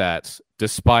think that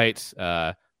despite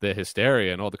the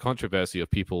hysteria and all the controversy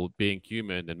of people being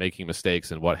human and making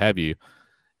mistakes and what have you,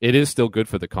 it is still good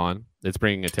for the con. It's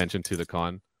bringing attention to the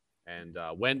con. And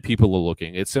when people are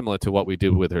looking, it's similar to what we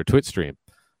did with her Twitch stream.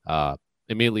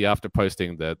 Immediately after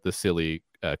posting the silly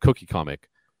cookie comic,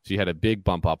 she had a big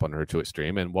bump up on her Twitch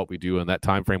stream. And what we do in that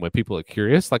time frame where people are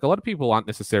curious, like a lot of people aren't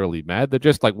necessarily mad. They're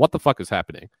just like, what the fuck is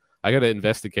happening? I got to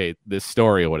investigate this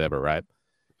story or whatever, right?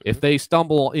 If they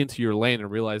stumble into your lane and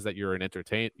realize that you're an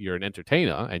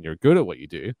entertainer and you're good at what you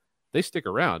do, they stick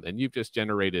around, and you've just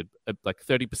generated like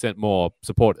 30% more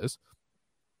supporters.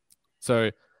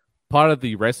 So part of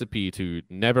the recipe to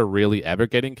never really ever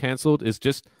getting canceled is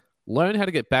just learn how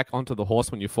to get back onto the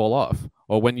horse when you fall off,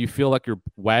 or when you feel like your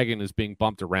wagon is being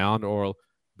bumped around, or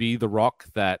be the rock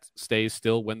that stays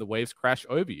still when the waves crash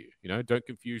over you. Don't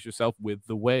confuse yourself with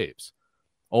the waves.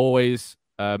 Always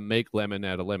make lemon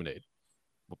out of lemonade.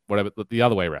 Whatever, the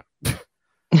other way around.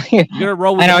 You're gonna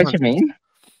roll with I know the what you punches. mean.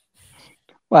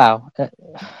 Wow.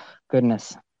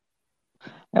 Goodness.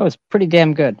 That was pretty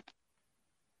damn good.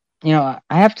 I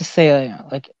have to say,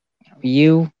 like,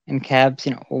 you and Cabs,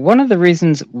 one of the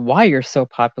reasons why you're so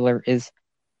popular is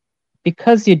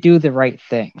because you do the right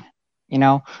thing.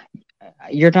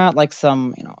 You're not like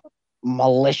some,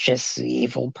 malicious,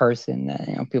 evil person that,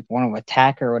 people want to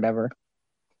attack or whatever.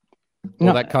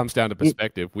 Well, that comes down to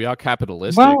perspective. We are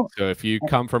capitalistic, so if you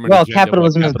come from an well, agenda where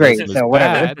capitalism is great, capitalism so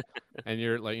whatever. bad, and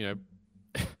you're like,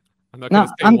 I'm not going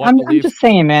to say what I'm beliefs just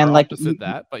saying, man. are Like opposite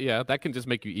that, but yeah, that can just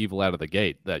make you evil out of the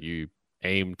gate. That you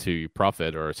aim to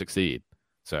profit or succeed.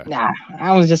 So, nah,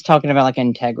 I was just talking about like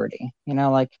integrity.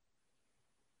 Like,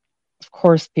 of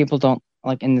course, people don't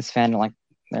like in this fandom. Like,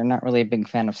 they're not really a big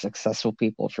fan of successful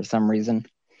people for some reason.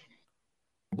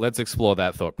 let's explore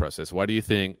that thought process. Why do you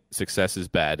think success is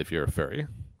bad if you're a furry?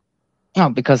 No,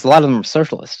 because a lot of them are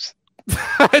socialists.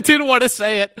 I didn't want to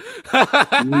say it.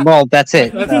 Well, that's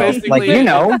it. That's So, basically like,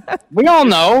 it. we all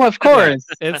know, of course.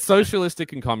 It's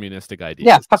socialistic and communistic ideas.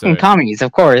 Yeah, fucking commies,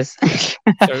 of course.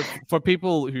 So for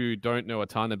people who don't know a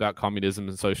ton about communism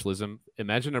and socialism,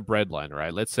 imagine a bread line,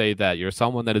 right? Let's say that you're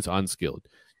someone that is unskilled.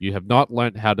 You have not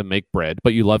learned how to make bread,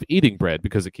 but you love eating bread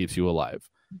because it keeps you alive.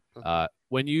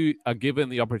 When you are given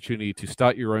the opportunity to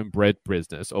start your own bread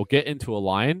business or get into a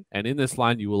line, and in this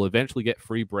line you will eventually get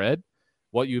free bread,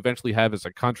 what you eventually have is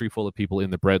a country full of people in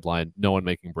the bread line, no one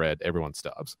making bread, everyone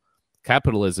starves.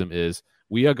 Capitalism is,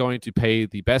 we are going to pay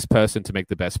the best person to make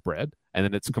the best bread, and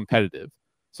then it's competitive.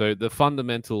 So the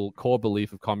fundamental core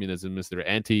belief of communism is they're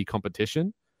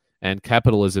anti-competition, and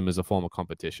capitalism is a form of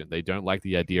competition. They don't like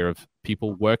the idea of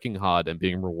people working hard and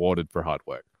being rewarded for hard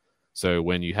work. So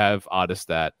when you have artists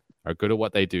that are good at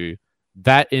what they do,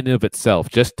 that in of itself,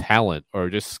 just talent or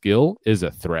just skill, is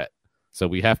a threat. So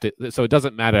we have to. So it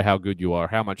doesn't matter how good you are,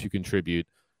 how much you contribute,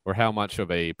 or how much of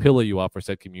a pillar you are for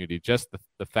said community. Just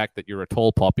the fact that you're a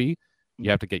tall poppy, you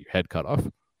have to get your head cut off.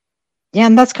 Yeah,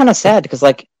 and that's kind of sad because,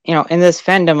 like, in this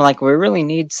fandom, like, we really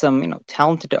need some,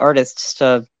 talented artists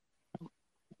to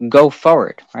go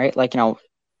forward, right? Like,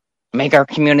 make our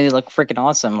community look freaking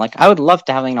awesome. Like, I would love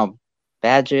to have,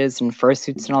 badges and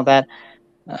fursuits and all that.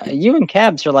 You and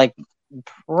Cabs are, like,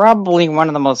 probably one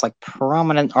of the most, like,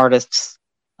 prominent artists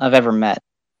I've ever met.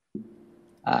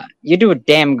 You do a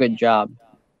damn good job.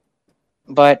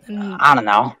 But, I don't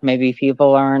know, maybe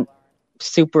people aren't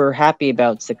super happy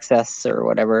about success or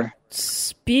whatever.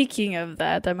 Speaking of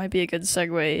that, that might be a good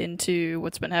segue into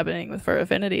what's been happening with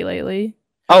Furaffinity lately.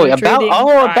 Oh, they're about treating-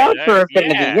 about Right,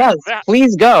 Furaffinity. yeah. Yes, Yeah.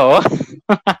 please go.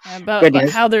 about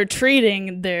Goodness. how they're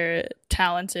treating their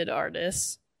talented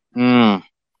artists.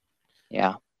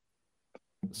 Yeah.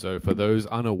 So, for those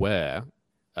unaware,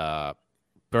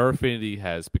 Furaffinity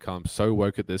has become so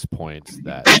woke at this point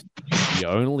that the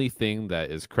only thing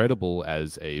that is credible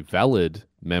as a valid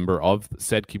member of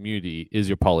said community is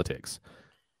your politics.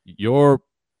 Your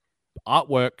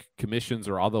artwork, commissions,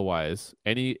 or otherwise,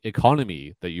 any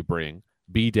economy that you bring,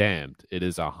 be damned. It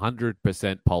is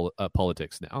 100%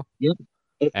 politics now.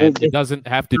 And it doesn't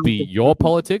have to be your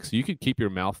politics. You could keep your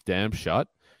mouth damn shut.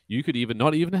 You could even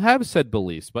not even have said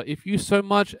beliefs, but if you so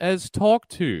much as talk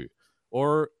to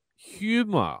or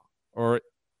humor or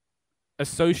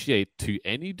associate to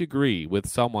any degree with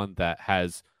someone that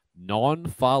has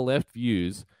non-far left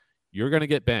views, you're going to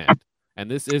get banned. And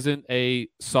this isn't a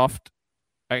soft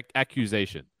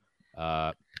accusation.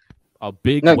 A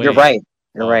big No, you're wave right.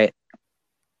 You're of right.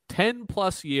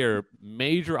 10+ year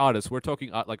major artists. We're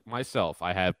talking like myself.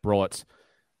 I have brought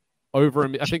over,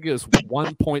 I think it was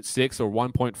 1.6 or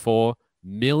 1.4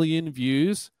 million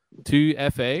views to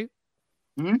FA.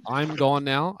 I'm gone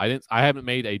now. I haven't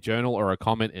made a journal or a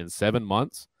comment in 7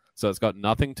 months, so it's got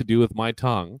nothing to do with my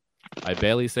tongue. I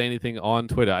barely say anything on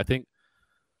Twitter. I think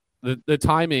the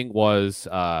timing was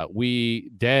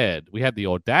we had the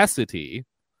audacity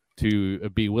to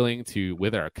be willing to,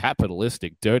 with our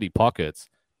capitalistic dirty pockets,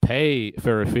 pay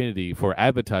Furaffinity for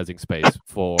advertising space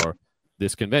for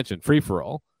this convention, Free For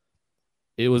All.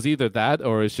 It was either that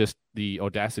or it's just the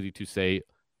audacity to say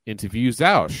interview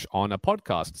Zausch on a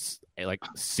podcast like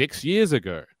 6 years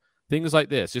ago. Things like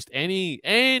this. Just any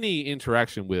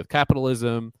interaction with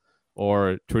capitalism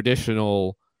or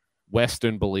traditional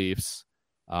Western beliefs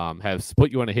have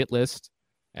put you on a hit list,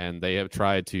 and they have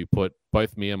tried to put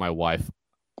both me and my wife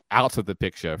out of the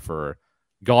picture for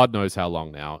God knows how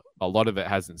long now. A lot of it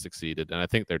hasn't succeeded, and I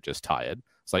think they're just tired.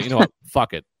 It's like, you know what?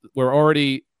 Fuck it. We're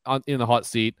already in the hot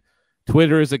seat.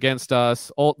 Twitter is against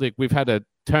us. We've had to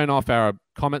turn off our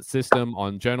comment system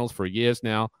on journals for years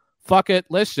now. Fuck it.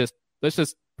 Let's just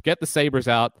get the sabers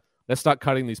out. Let's start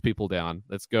cutting these people down.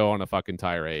 Let's go on a fucking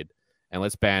tirade, and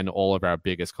let's ban all of our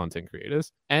biggest content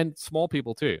creators and small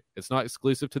people too. It's not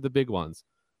exclusive to the big ones.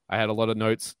 I had a lot of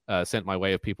notes sent my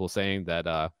way of people saying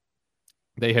that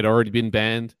they had already been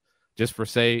banned just for,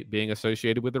 say, being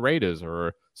associated with the Raiders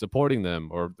or supporting them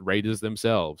or the Raiders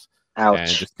themselves. Ouch. And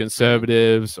just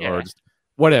conservatives or just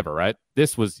whatever, right?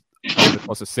 This was over the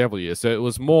course of several years. So it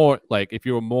was more like if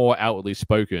you were more outwardly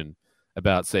spoken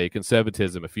about, say,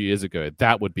 conservatism a few years ago,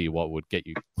 that would be what would get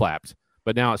you clapped.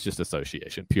 But now it's just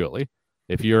association purely.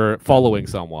 If you're following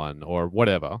someone or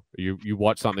whatever, you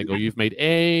watch something or you've made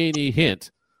any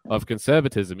hint of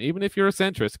conservatism, even if you're a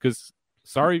centrist, because,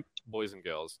 sorry, boys and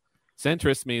girls,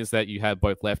 centrist means that you have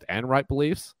both left and right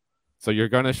beliefs. So you're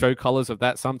going to show colors of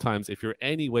that sometimes. If you're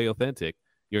any way authentic,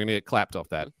 you're going to get clapped off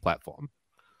that platform.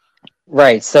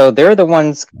 Right, so they're the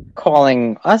ones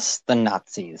calling us the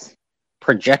Nazis.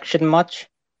 Projection much?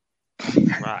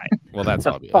 Right. Well, that's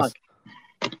The obvious. fuck?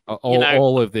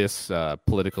 All of this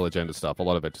political agenda stuff, a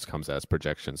lot of it just comes as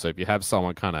projection. So if you have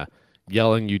someone kind of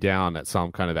yelling you down at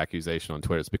some kind of accusation on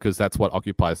Twitter, it's because that's what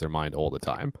occupies their mind all the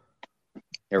time.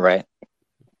 You're right.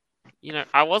 You know,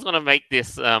 I was gonna make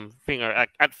this thing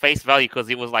at face value because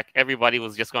it was like everybody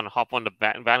was just gonna hop on the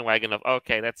bandwagon of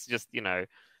okay, that's just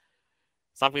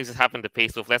something's just happened to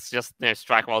Peacewolf. Let's just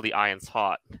strike while the iron's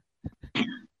hot.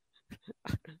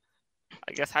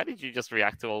 I guess how did you just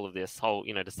react to all of this whole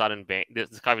the sudden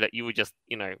discovery that you were just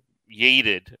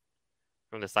yeeted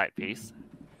from the site piece?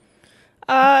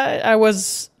 I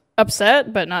was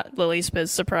upset, but not the least bit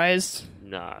surprised.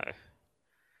 No,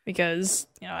 because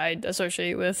I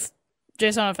associate with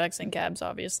Jasonafex and Cabs,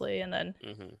 obviously, and then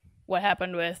what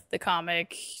happened with the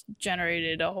comic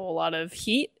generated a whole lot of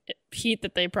heat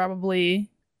that they probably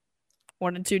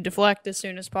wanted to deflect as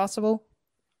soon as possible.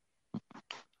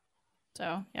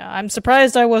 So yeah, I'm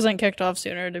surprised I wasn't kicked off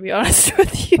sooner, to be honest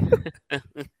with you.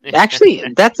 Actually,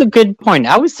 that's a good point.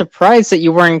 I was surprised that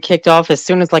you weren't kicked off as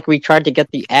soon as we tried to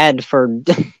get the ad for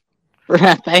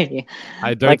FA.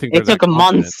 I don't think it took a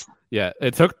month. Yeah,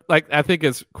 it took I think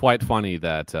it's quite funny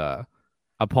that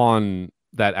upon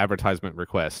that advertisement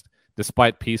request,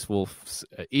 despite Peacewolf's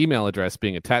email address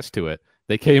being attached to it,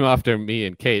 they came after me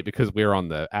and Kate because we're on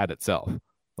the ad itself.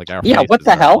 Our what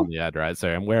the hell? on the ad, right? So,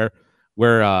 and we're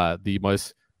the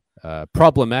most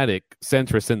problematic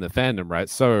centrist in the fandom, right?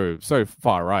 So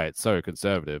far right, so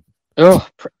conservative. Oh,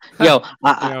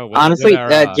 honestly,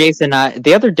 Jason,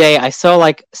 the other day I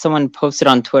saw someone posted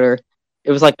on Twitter.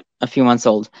 It was a few months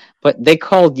old, but they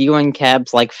called you and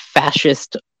Cabs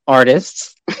fascist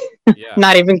artists. Yeah.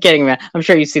 Not even kidding, man. I'm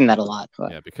sure you've seen that a lot.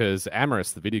 But... Yeah, because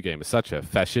Amorous, the video game, is such a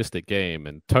fascistic game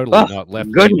and totally Oh, not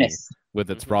left-leaning goodness.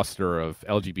 with its roster of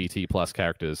LGBT plus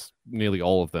characters, nearly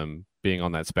all of them being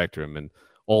on that spectrum, and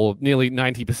nearly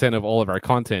 90% of all of our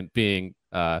content being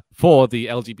for the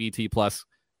LGBT plus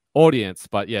audience.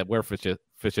 But yeah, we're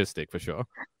fascistic for sure.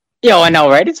 Yo, I know,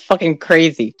 right? It's fucking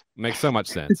crazy. Makes so much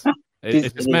sense.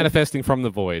 It's just manifesting from the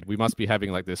void. We must be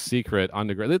having like this secret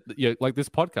underground. Like this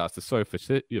podcast is so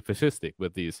fascistic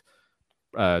with these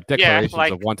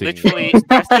declarations of wanting. Literally,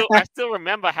 I still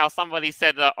remember how somebody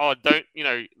said, "Oh, don't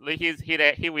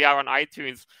here we are on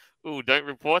iTunes. Ooh, don't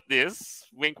report this.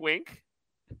 Wink, wink."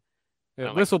 Yeah,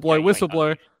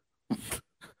 whistleblow.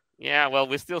 Yeah, well,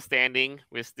 we're still standing.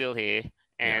 We're still here,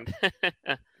 and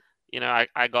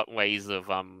I got ways of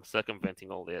circumventing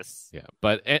all this. Yeah,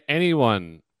 but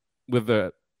anyone with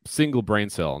a single brain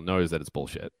cell knows that it's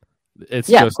bullshit. It's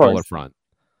just all a front.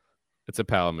 It's a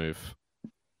power move.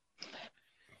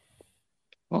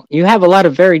 Well, you have a lot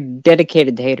of very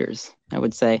dedicated haters, I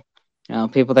would say.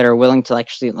 People that are willing to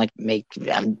actually make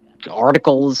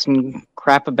articles and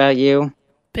crap about you.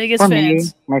 Biggest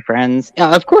fans. Me, my friends.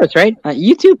 Yeah, of course, right?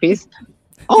 You too, Peace.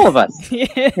 All of us.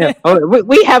 Yeah.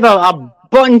 We have a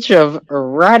bunch of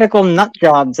radical nut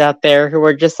jobs out there who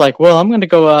are just like, well, I'm going to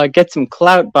go get some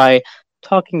clout by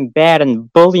talking bad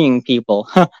and bullying people.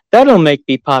 That'll make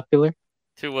me popular.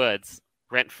 2 words.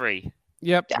 Rent-free.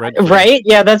 Yep. Right?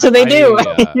 Yeah, that's what they do.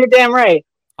 You're damn right.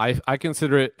 I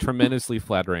consider it tremendously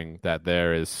flattering that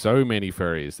there is so many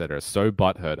furries that are so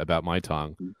butthurt about my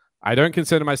tongue. I don't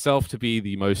consider myself to be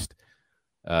the most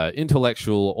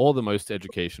intellectual or the most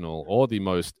educational or the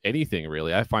most anything,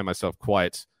 really. I find myself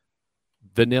quite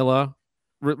vanilla.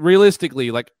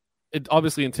 Realistically,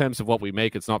 obviously in terms of what we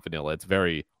make, it's not vanilla. It's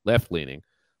very left-leaning.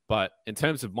 But in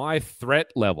terms of my threat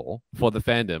level for the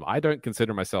fandom, I don't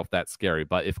consider myself that scary.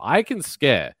 But if I can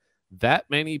scare that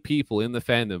many people in the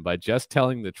fandom by just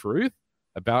telling the truth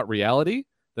about reality,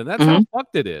 then that's how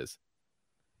fucked it is.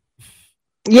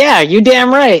 Yeah, you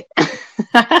damn right.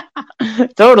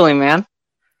 Totally, man.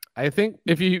 I think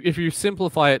if you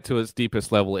simplify it to its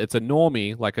deepest level, it's a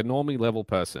normie, like a normie level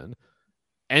person,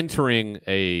 entering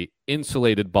a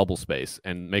insulated bubble space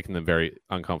and making them very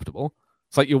uncomfortable.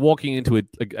 It's like you're walking into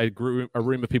a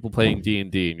room of people playing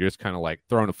D&D and you're just kind of like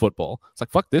throwing a football. It's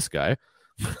like, fuck this guy.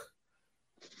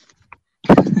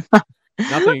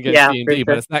 Nothing against D&D,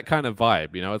 but it's that kind of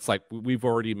vibe. It's like we've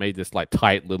already made this like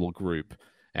tight little group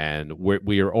and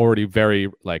we are already very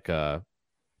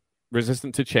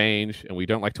resistant to change and we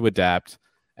don't like to adapt.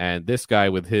 And this guy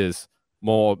with his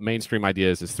more mainstream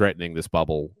ideas is threatening this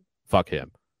bubble. Fuck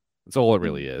him. That's all it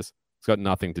really is. It's got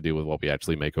nothing to do with what we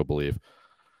actually make or believe.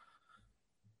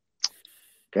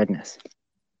 Goodness.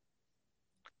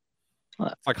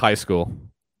 It's like high school.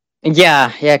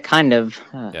 Yeah, kind of.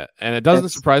 Yeah, and it doesn't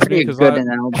surprise me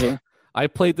because I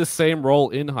played the same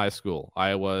role in high school.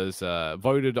 I was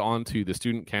voted onto the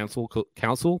student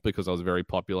council because I was very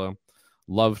popular,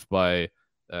 loved by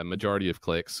a majority of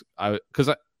cliques. Because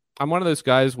I'm one of those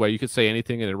guys where you could say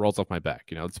anything and it rolls off my back.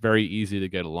 It's very easy to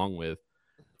get along with.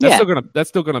 That's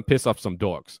still gonna piss off some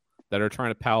dorks that are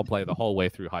trying to power play the whole way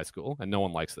through high school, and no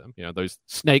one likes them. Those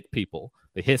snake people.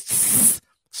 They hiss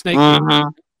snake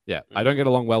people. Yeah, I don't get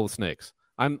along well with snakes.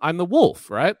 I'm the wolf,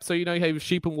 right? So you have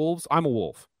sheep and wolves. I'm a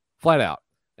wolf, flat out.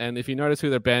 And if you notice who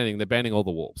they're banning all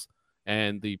the wolves.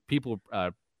 And the people,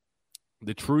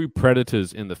 the true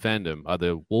predators in the fandom are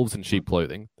the wolves in sheep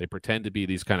clothing. They pretend to be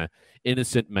these kind of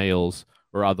innocent males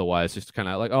or otherwise, just kind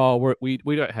of like, oh, we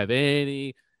don't have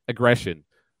any aggression.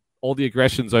 All the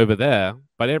aggression's over there,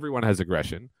 but everyone has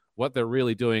aggression. What they're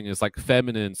really doing is like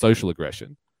feminine social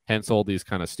aggression. Hence all these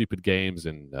kind of stupid games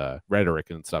and rhetoric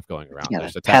and stuff going around. Yeah,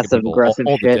 passive aggressive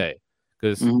all shit. The day.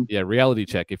 Because reality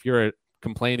check. If you're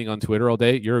complaining on Twitter all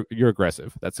day, you're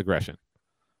aggressive. That's aggression.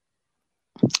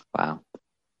 Wow.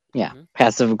 Yeah,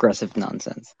 passive aggressive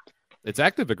nonsense. It's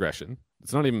active aggression.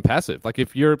 It's not even passive. Like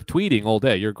if you're tweeting all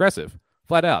day, you're aggressive,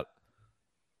 flat out.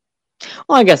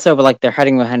 Well, I guess so, but they're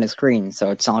hiding behind a screen,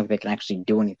 so it's not like they can actually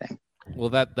do anything. Well,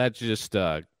 that just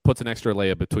puts an extra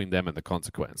layer between them and the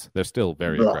consequence. They're still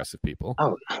very aggressive people.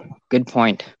 Oh, good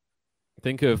point.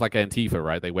 Think of like Antifa,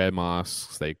 right? They wear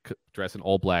masks, they dress in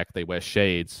all black, they wear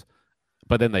shades,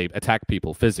 but then they attack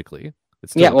people physically.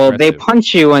 It's still aggressive. They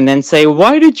punch you and then say,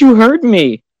 "Why did you hurt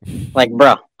me?" Like,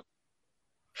 bro,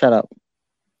 shut up.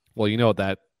 Well,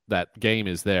 that game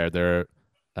is there. They're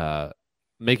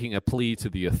making a plea to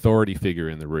the authority figure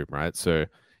in the room, right? So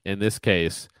in this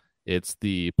case, it's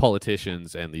the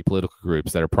politicians and the political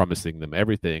groups that are promising them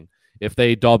everything. If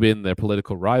they dob in their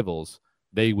political rivals,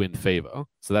 they win favor.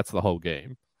 So that's the whole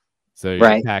game. So you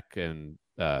Right. attack and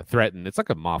threaten. It's like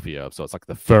a mafia, so it's like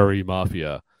the furry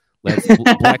mafia. Let's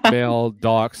blackmail,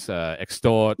 dox,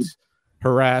 extort,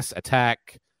 harass,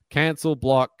 attack, cancel,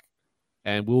 block,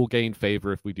 and we'll gain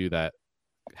favor if we do that.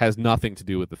 Has nothing to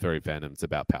do with the furry fandom. It's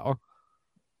about power.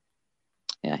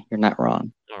 Yeah, you're not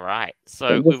wrong. All right.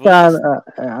 So Just,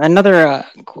 another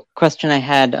question I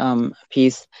had,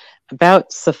 piece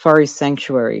about Safari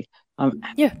Sanctuary.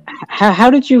 Yeah. How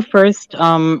did you first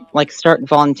like start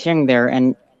volunteering there,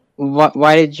 and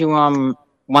why did you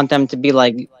want them to be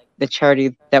like the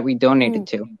charity that we donated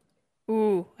to?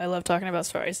 Ooh, I love talking about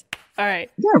safaris. All right.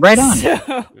 Yeah, right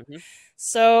on.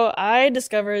 So I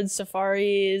discovered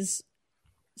safaris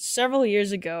several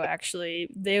years ago, actually.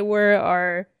 They were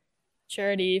our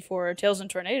charity for Tales and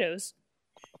Tornadoes.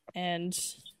 And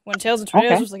when Tales and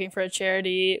Tornadoes was looking for a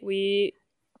charity, we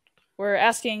were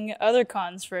asking other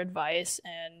cons for advice.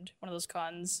 And one of those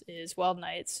cons is Wild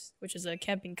Nights, which is a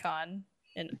camping con,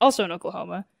 and also in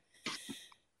Oklahoma.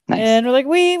 Nice. And we're like,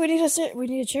 we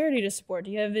need a charity to support.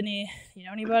 Do you have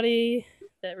anybody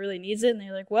that really needs it? And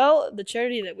they're like, well, the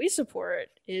charity that we support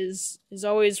is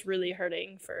always really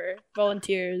hurting for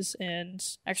volunteers and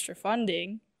extra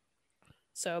funding.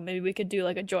 So maybe we could do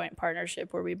like a joint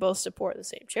partnership where we both support the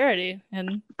same charity.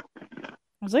 And I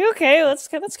was like, okay, that's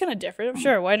kind of different. I'm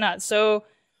sure, why not? So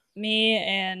me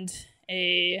and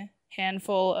a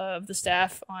handful of the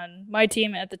staff on my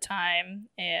team at the time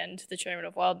and the chairman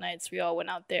of Wild Nights, we all went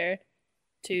out there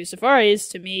to safaris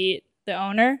to meet the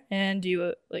owner and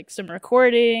do like some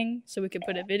recording so we could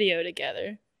put a video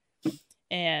together.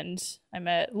 And I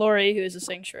met Lori, who is a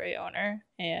sanctuary owner,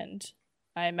 and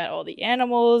I met all the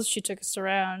animals. She took us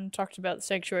around, talked about the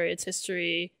sanctuary, its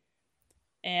history,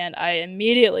 and I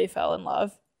immediately fell in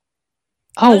love.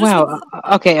 Oh, wow.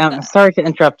 Okay, I'm sorry to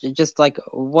interrupt. Just like,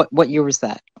 what year was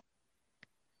that?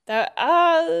 That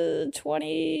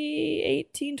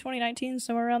 2018, 2019,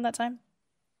 somewhere around that time.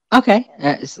 Okay,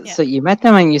 so you met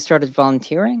them and you started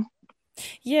volunteering?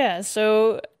 Yeah,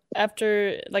 so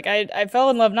after, like, I fell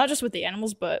in love not just with the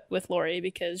animals, but with Lori,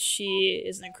 because she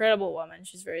is an incredible woman.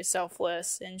 She's very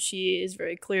selfless, and she is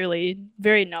very clearly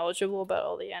very knowledgeable about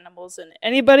all the animals. And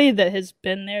anybody that has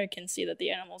been there can see that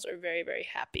the animals are very, very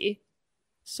happy.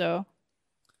 So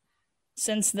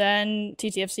since then,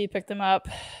 TTFC picked them up.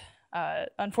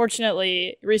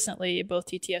 Unfortunately, recently, both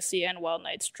TTFC and Wild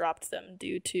Nights dropped them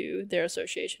due to their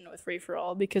association with Free For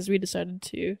All, because we decided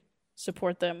to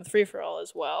support them with Free For All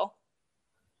as well.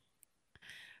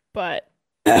 But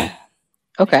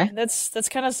okay, that's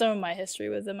kind of some of my history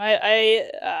with them.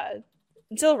 I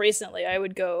until recently, I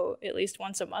would go at least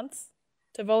once a month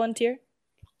to volunteer.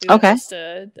 We would host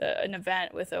an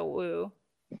event with OWU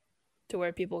to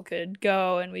where people could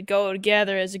go, and we'd go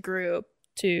together as a group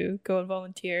to go and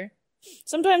volunteer.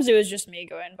 Sometimes it was just me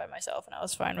going by myself, and I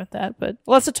was fine with that. But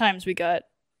lots of times we got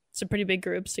some pretty big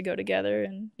groups to go together,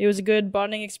 and it was a good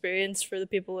bonding experience for the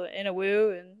people in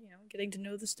OWU, and getting to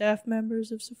know the staff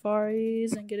members of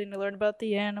safaris and getting to learn about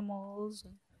the animals.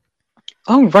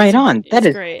 Oh, right on. That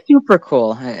is great. Super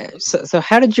cool. So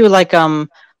how did you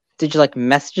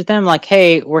message them like,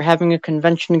 hey, we're having a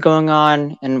convention going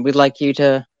on, and we'd like you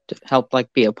to help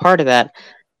be a part of that?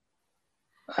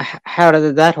 How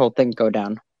did that whole thing go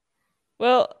down?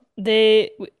 Well,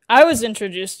 I was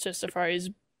introduced to safaris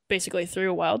basically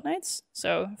through Wild Nights,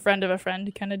 so friend of a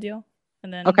friend kind of deal.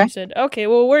 And then we said, okay,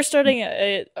 well, we're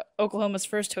starting Oklahoma's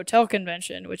first hotel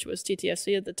convention, which was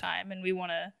TTFC at the time, and we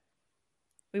want to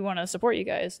support you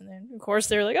guys. And then, of course,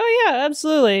 they were like, oh, yeah,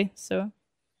 absolutely. So,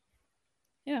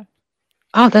 yeah.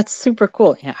 Oh, that's super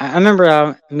cool. Yeah, I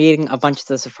remember meeting a bunch of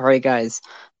the safari guys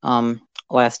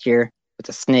last year. With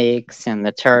the snakes and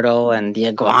the turtle and the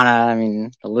iguana, I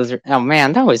mean, the lizard. Oh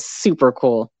man, that was super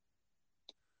cool.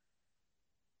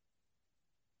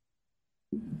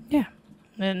 Yeah.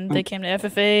 And they came to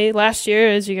FFA last year,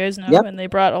 as you guys know, and they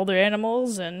brought all their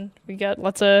animals, and we got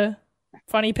lots of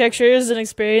funny pictures and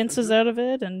experiences out of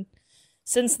it. And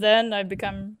since then, I've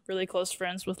become really close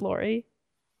friends with Lori.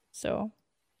 So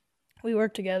we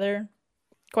work together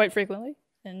quite frequently.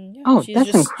 And that's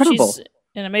incredible. She's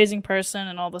an amazing person,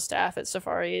 and all the staff at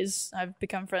safaris, I've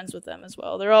become friends with them as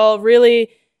well. They're all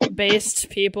really based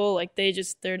people. Like,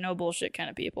 they're no bullshit kind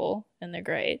of people, and they're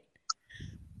great.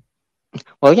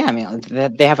 Well, yeah, I mean,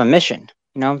 they have a mission,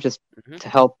 just to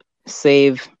help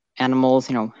save animals,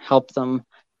 help them.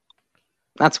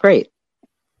 That's great.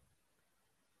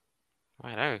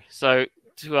 I know. So,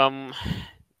 in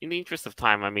the interest of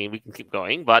time, I mean, we can keep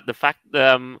going, but the fact,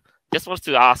 just wants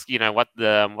to ask, what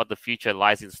the future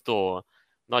lies in store.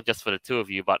 Not just for the two of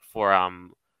you, but for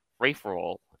Free For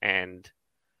All, and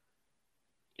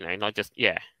not just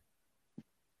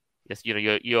just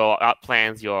your art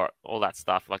plans, your all that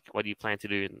stuff. Like, what do you plan to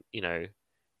do?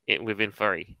 Within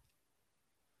furry.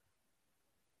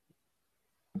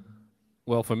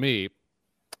 Well, for me,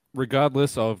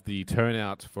 regardless of the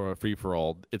turnout for a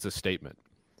free-for-all, it's a statement.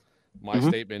 My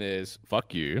statement is,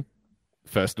 fuck you,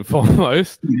 first and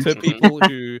foremost, to people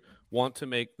who want to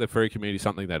make the furry community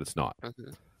something that it's not.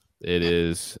 It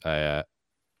is a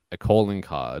calling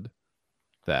card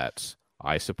that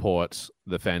I support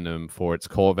the fandom for its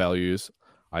core values.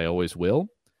 I always will.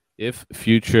 If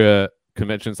future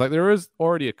conventions, like there is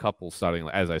already a couple starting,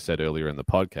 as I said earlier in the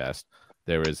podcast,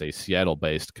 there is a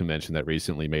Seattle-based convention that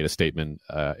recently made a statement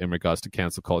in regards to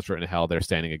cancel culture and how they're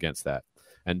standing against that.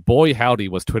 And boy, howdy,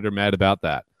 was Twitter mad about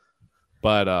that.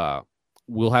 But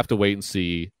we'll have to wait and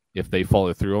see if they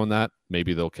follow through on that.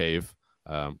 Maybe they'll cave.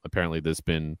 Apparently, there's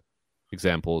been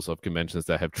examples of conventions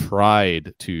that have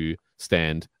tried to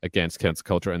stand against cancel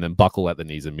culture and then buckle at the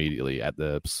knees immediately at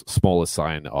the smallest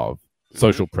sign of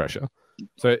social pressure.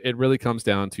 So it really comes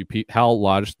down to how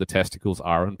large the testicles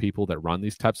are on people that run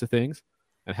these types of things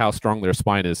and how strong their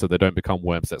spine is so they don't become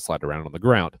worms that slide around on the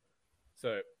ground.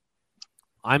 So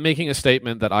I'm making a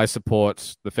statement that I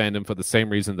support the fandom for the same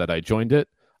reason that I joined it.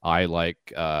 I like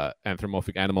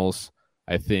anthropomorphic animals.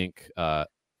 I think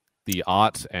the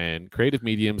art and creative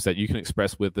mediums that you can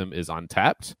express with them is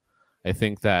untapped. I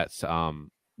think that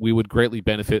we would greatly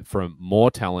benefit from more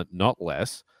talent, not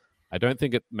less. I don't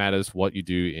think it matters what you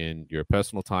do in your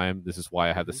personal time. This is why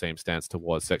I have the same stance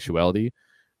towards sexuality.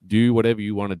 Do whatever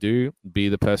you want to do. Be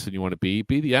the person you want to be.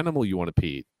 Be the animal you want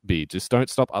to be. Just don't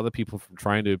stop other people from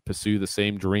trying to pursue the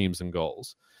same dreams and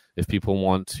goals. If people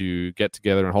want to get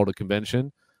together and hold a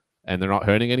convention and they're not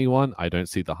hurting anyone, I don't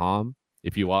see the harm.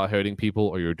 If you are hurting people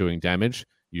or you're doing damage,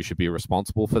 you should be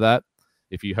responsible for that.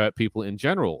 If you hurt people in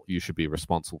general, you should be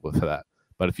responsible for that.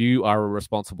 But if you are a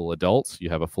responsible adult, you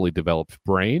have a fully developed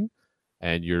brain,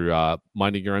 and you're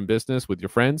minding your own business with your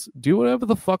friends, do whatever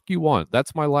the fuck you want.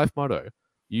 That's my life motto.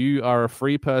 You are a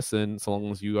free person so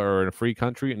long as you are in a free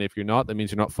country, and if you're not, that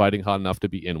means you're not fighting hard enough to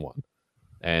be in one.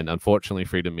 And unfortunately,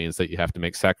 freedom means that you have to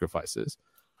make sacrifices.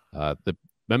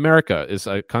 America is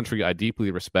a country I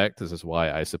deeply respect. This is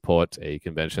why I support a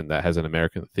convention that has an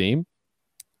American theme,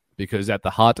 because at the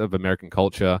heart of American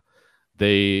culture,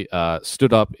 they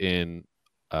stood up in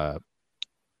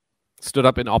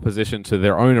opposition to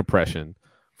their own oppression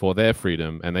for their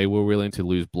freedom, and they were willing to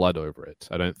lose blood over it.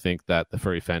 I don't think that the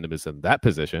furry fandom is in that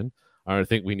position. I don't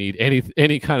think we need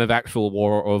any kind of actual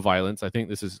war or violence. I think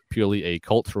this is purely a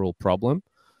cultural problem.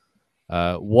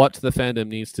 What the fandom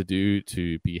needs to do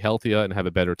to be healthier and have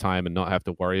a better time and not have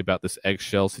to worry about this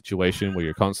eggshell situation where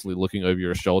you're constantly looking over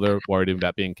your shoulder, worried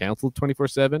about being canceled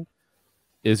 24/7,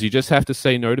 is you just have to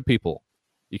say no to people.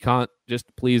 You can't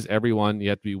just please everyone. You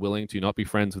have to be willing to not be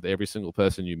friends with every single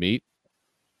person you meet.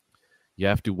 You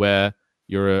have to wear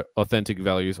your authentic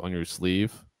values on your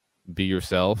sleeve, be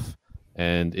yourself,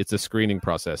 and it's a screening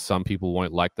process. Some people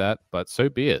won't like that, but so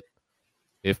be it.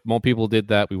 If more people did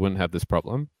that, we wouldn't have this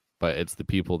problem. But it's the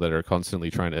people that are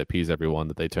constantly trying to appease everyone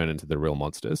that they turn into the real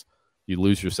monsters. You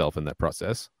lose yourself in that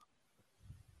process.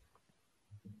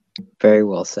 Very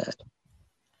well said.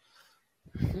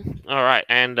 All right,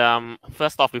 and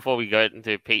first off, before we go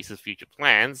into Pete's future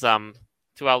plans,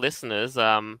 to our listeners,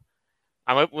 I'm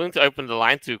willing to open the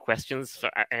line to questions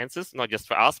for answers, not just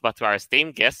for us, but to our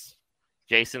esteemed guests,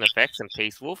 Jasonafex and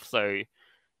Peacewolf. So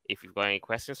if you've got any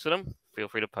questions for them, feel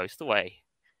free to post away,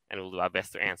 and we'll do our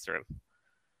best to answer them.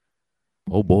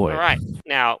 Oh boy! All right,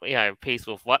 now,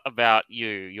 Peacewolf, what about you?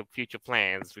 Your future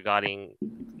plans regarding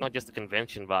not just the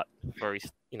convention, but for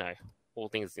all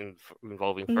things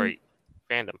involving furry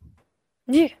fandom.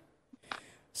 Yeah.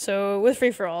 So with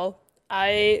Free for All,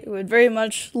 I would very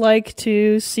much like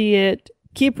to see it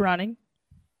keep running.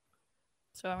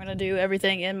 So I'm gonna do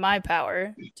everything in my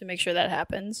power to make sure that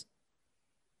happens.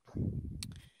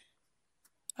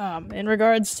 In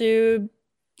regards to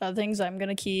other things, I'm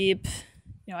gonna keep.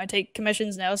 I take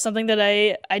commissions now. Something that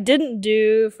I didn't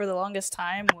do for the longest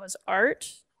time was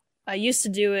art. I used to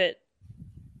do it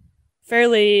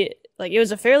fairly, it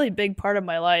was a fairly big part of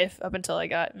my life up until I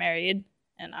got married,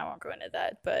 and I won't go into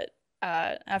that. But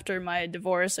after my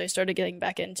divorce, I started getting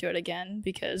back into it again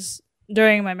because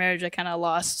during my marriage, I kind of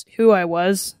lost who I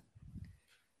was,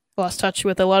 lost touch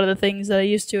with a lot of the things that I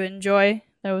used to enjoy.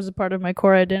 That was a part of my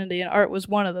core identity, and art was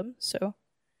one of them. So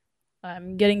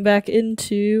I'm getting back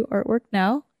into artwork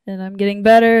now, and I'm getting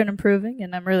better and improving,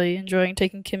 and I'm really enjoying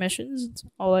taking commissions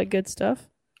and all that good stuff.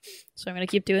 So I'm going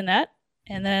to keep doing that.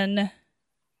 And then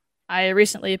I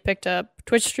recently picked up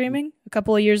Twitch streaming a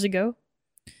couple of years ago,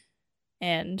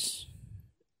 and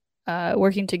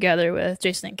working together with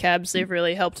Jason and Cabs, they've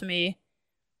really helped me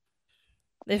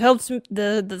they've helped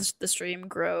the stream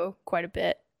grow quite a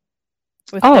bit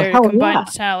with Oh, their hell combined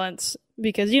yeah. talents.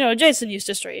 Because Jason used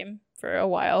to stream for a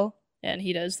while, and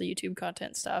he does the YouTube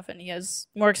content stuff, and he has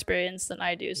more experience than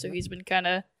I do. So he's been kind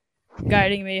of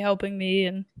guiding me, helping me,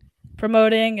 and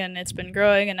promoting, and it's been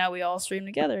growing. And now we all stream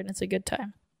together, and it's a good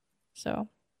time. So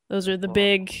those are the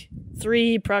big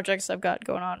 3 projects I've got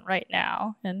going on right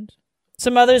now, and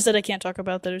some others that I can't talk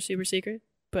about that are super secret.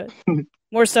 But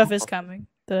more stuff is coming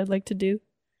that I'd like to do.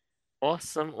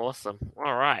 Awesome.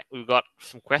 All right, we've got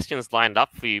some questions lined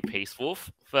up for you, Peace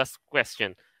Wolf. First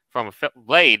question from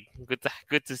Blade.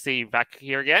 Good to see you back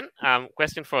here again.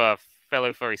 Question for a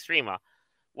fellow furry streamer.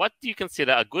 What do you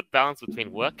consider a good balance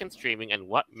between work and streaming, and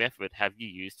what method have you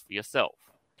used for yourself?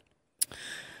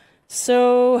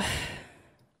 So,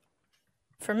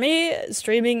 for me,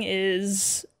 streaming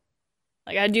is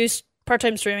like I do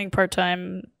part-time streaming,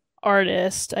 part-time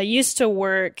artist. I used to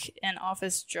work an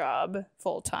office job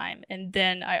full-time, and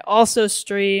then I also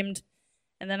streamed,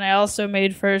 and then I also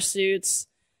made fursuits.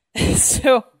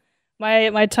 So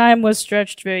my time was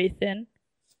stretched very thin.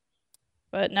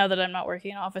 But now that I'm not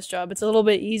working an office job, it's a little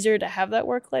bit easier to have that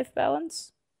work-life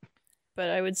balance. But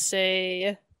I would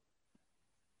say,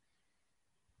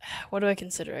 what do I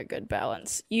consider a good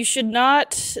balance? You should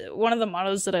not, one of the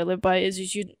mottos that I live by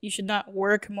is you should not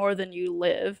work more than you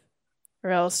live, or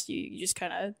else you just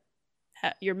kind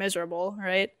of, you're miserable,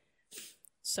 right?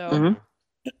 So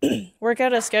work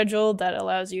out a schedule that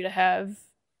allows you to have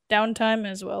downtime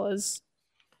as well as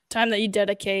time that you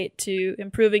dedicate to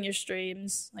improving your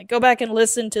streams. Like, go back and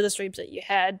listen to the streams that you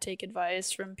had, take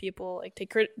advice from people, like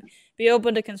be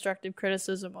open to constructive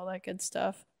criticism, all that good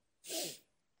stuff.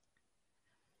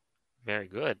 Very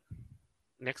good.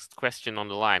 Next question on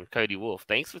the line, Cody Wolf.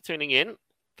 Thanks for tuning in.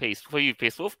 Peace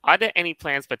Wolf. Are there any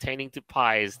plans pertaining to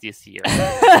pies this year?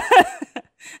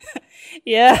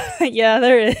 Yeah,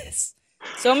 there is.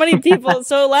 So many people.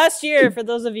 So last year, for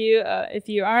those of you, if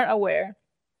you aren't aware,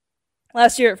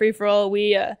 last year at Free For All,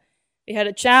 we had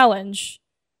a challenge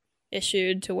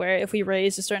issued to where if we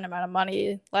raised a certain amount of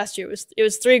money, last year it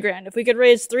was $3,000. If we could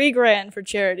raise $3,000 for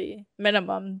charity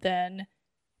minimum, then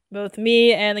both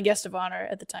me and the guest of honor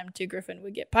at the time, 2 Griffin,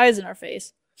 would get pies in our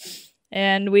face.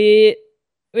 And we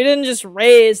didn't just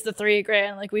raise the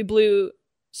 $3,000, like we blew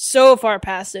so far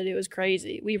past it. It was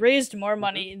crazy. We raised more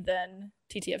money than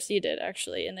TTFC did,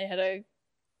 actually, and they had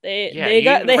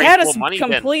us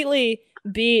completely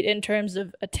beat in terms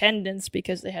of attendance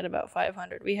because they had about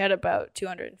 500. We had about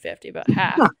 250, about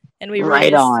half. And we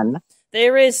right on. They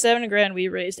raised $7,000. We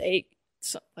raised a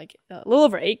little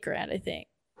over $8,000, I think.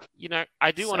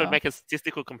 I do want to make a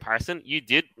statistical comparison. You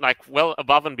did well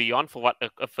above and beyond for what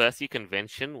a first year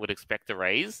convention would expect to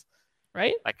raise.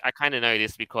 Right? Like, I kind of know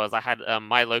this because I had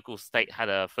my local state had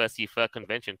a first year fur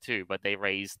convention too, but they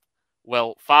raised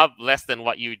far less than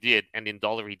what you did, and in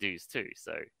dollary dues too.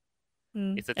 So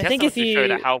it's a testament to show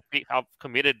that how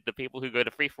committed the people who go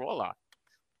to Free For All are.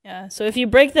 Yeah. So if you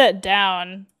break that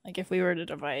down, like if we were to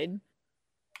divide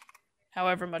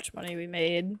however much money we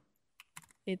made,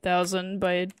 8,000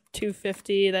 by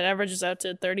 250, that averages out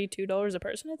to $32 a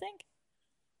person, I think.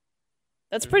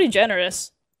 That's pretty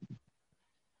generous.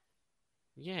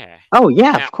 Yeah. Oh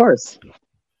yeah, of course.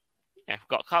 Yeah, I've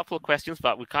got a couple of questions,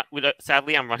 but we can't.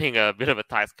 Sadly, I'm running a bit of a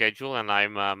tight schedule, and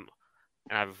I've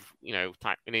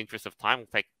time, in the interest of time, we'll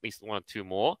take at least 1 or 2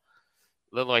 more.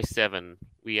 Liloy 7.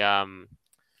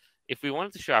 If we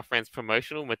wanted to show our friends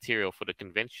promotional material for the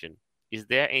convention, is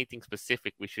there anything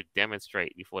specific we should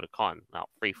demonstrate before the con? Now,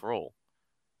 Free For All.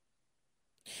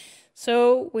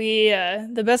 So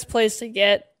the best place to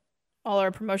get all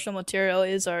our promotional material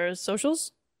is our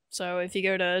socials. So if you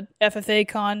go to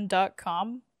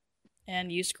ffacon.com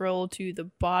and you scroll to the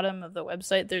bottom of the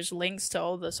website, there's links to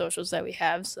all the socials that we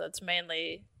have. So that's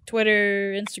mainly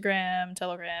Twitter, Instagram,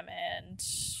 Telegram, and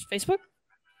Facebook.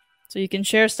 So you can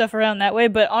share stuff around that way.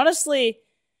 But honestly,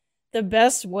 the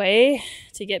best way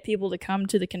to get people to come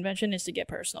to the convention is to get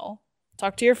personal.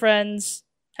 Talk to your friends,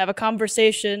 have a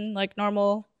conversation like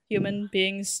normal human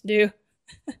beings do,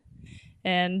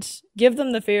 and give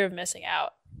them the fear of missing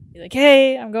out. Be like,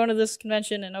 hey, I'm going to this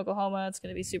convention in Oklahoma. It's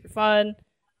going to be super fun.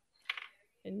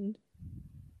 And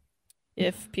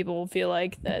if people feel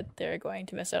like that they're going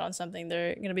to miss out on something,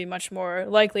 they're going to be much more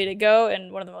likely to go.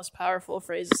 And one of the most powerful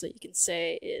phrases that you can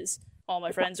say is, all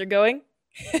my friends are going.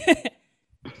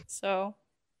 So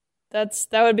that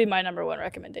would be my number 1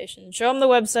 recommendation. Show them the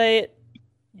website.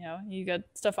 You got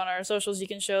stuff on our socials you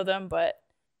can show them, but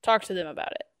talk to them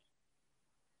about it.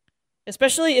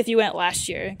 Especially if you went last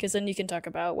year, because then you can talk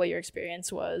about what your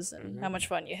experience was and how much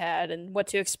fun you had and what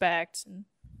to expect and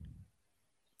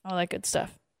all that good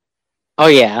stuff. Oh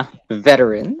yeah,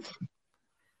 veterans.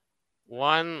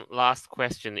 One last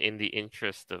question in the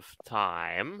interest of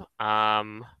time.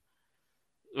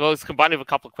 Well, it's combined with a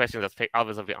couple of questions that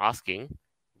others have been asking.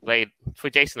 For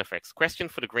Jasonafex, question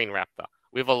for the Green Raptor.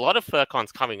 With a lot of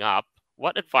FurCons coming up,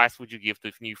 what advice would you give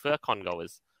to new FurCon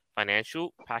goers?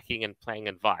 Financial, packing, and playing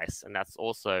advice. And that's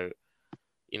also,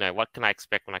 what can I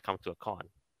expect when I come to a con?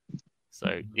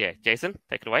 So, yeah, Jason,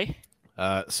 take it away.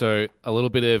 So a little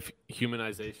bit of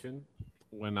humanization.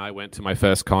 When I went to my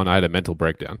first con, I had a mental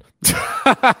breakdown.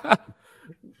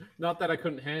 Not that I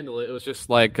couldn't handle it. It was just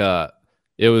like,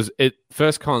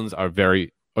 first cons are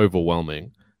very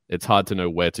overwhelming. It's hard to know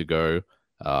where to go.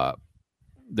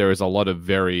 There is a lot of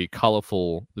very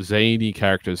colorful, zany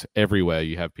characters everywhere.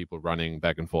 You have people running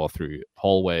back and forth through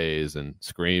hallways and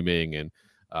screaming, and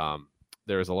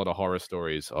there is a lot of horror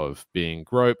stories of being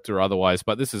groped or otherwise.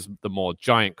 But this is the more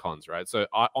giant cons, right? So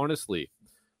honestly,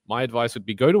 my advice would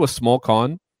be go to a small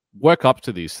con, work up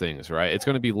to these things, right? It's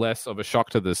going to be less of a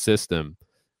shock to the system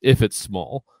if it's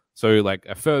small. So like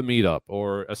a fur meetup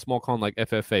or a small con like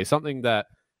FFA, something that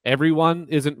everyone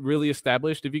isn't really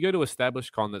established. If you go to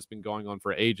established con that's been going on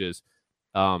for ages,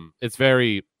 it's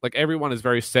very like everyone is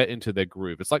very set into their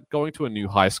groove. It's like going to a new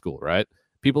high school, right?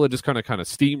 People are just kind of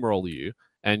steamroll you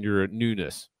and your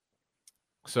newness.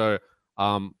 So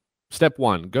step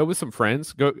one, go with some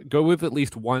friends. Go with at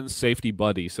least one safety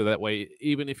buddy, so that way,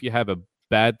 even if you have a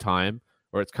bad time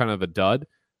or it's kind of a dud,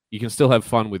 you can still have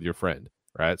fun with your friend,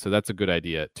 right? So that's a good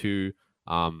idea. To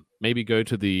maybe go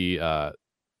to the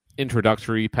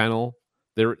introductory panel.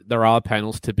 There are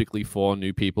panels typically for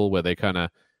new people where they kind of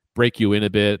break you in a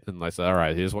bit and they say, all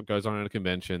right, here's what goes on at a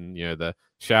convention. The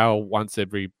shower once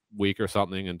every week or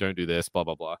something, and don't do this, blah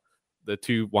blah blah. The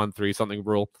 2-1-3 something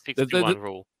rule. 6-2-1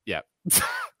 rule. Yeah.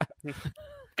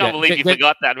 Can't believe you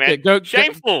forgot that, man.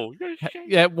 Shameful.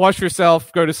 Yeah, wash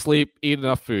yourself, go to sleep, eat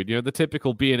enough food. The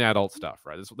typical be an adult stuff,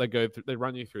 right? This is what they go through. They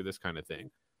run you through this kind of thing.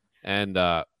 And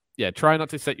try not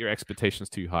to set your expectations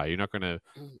too high. You're not going to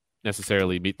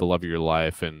necessarily meet the love of your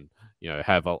life and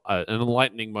have an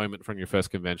enlightening moment from your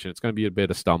first convention. It's going to be a bit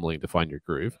of stumbling to find your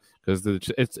groove, because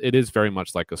it is very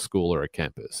much like a school or a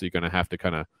campus. So you're going to have to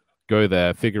kind of go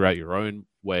there, figure out your own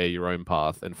way, your own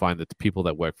path, and find the people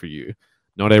that work for you.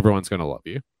 Not everyone's going to love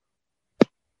you.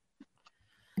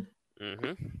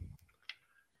 Mm-hmm.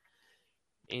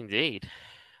 Indeed.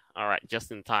 All right,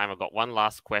 just in time, I've got one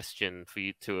last question for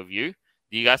you two of you.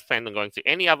 Do you guys plan on going to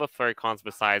any other FurCons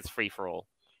besides Free For All?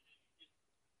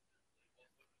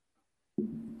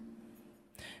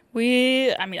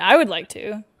 I would like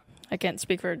to. I can't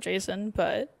speak for Jason,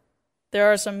 but there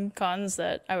are some cons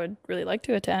that I would really like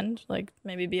to attend, like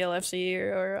maybe BLFC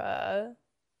or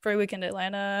Furry Weekend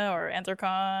Atlanta or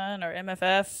Anthrocon or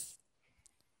MFF.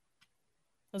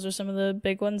 Those are some of the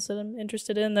big ones that I'm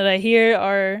interested in that I hear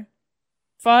are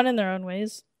fun in their own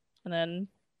ways. And then,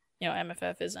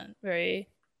 MFF isn't very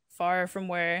far from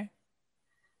where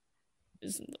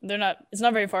it's not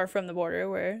very far from the border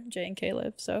where J and K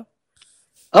live, so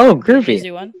groovy.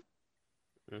 Easy one.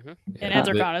 Mm-hmm. And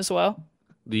Anthrocon as well.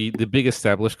 The big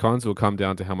established cons will come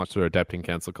down to how much they're adapting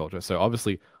cancel culture. So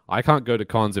obviously, I can't go to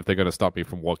cons if they're going to stop me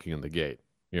from walking in the gate.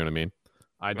 You know what I mean?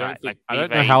 I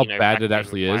don't know how bad it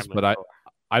actually is, but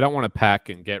I don't want to pack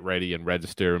and get ready and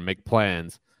register and make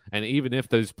plans. And even if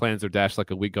those plans are dashed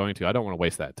like a week going to, I don't want to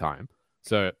waste that time.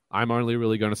 So I'm only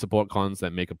really going to support cons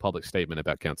that make a public statement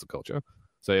about cancel culture.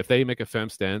 So if they make a firm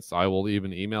stance, I will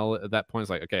even email at that point. It's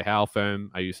like, okay, how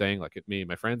firm are you saying? Like, me and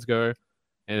my friends go.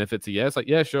 And if it's a yes, like,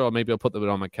 yeah, sure, maybe I'll put them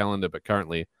on my calendar. But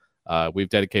currently, we've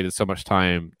dedicated so much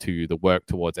time to the work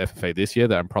towards FFA this year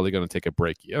that I'm probably going to take a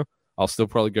break here. I'll still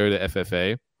probably go to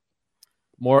FFA.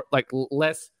 More like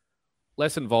less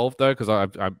involved though,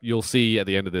 because you'll see at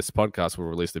the end of this podcast we'll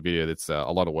release the video. It's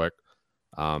a lot of work.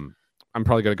 I'm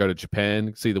probably going to go to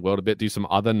Japan, see the world a bit, do some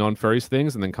other non-furries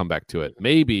things, and then come back to it.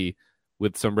 Maybe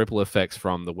with some ripple effects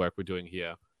from the work we're doing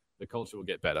here, the culture will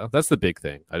get better. That's the big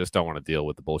thing. I just don't want to deal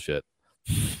with the bullshit.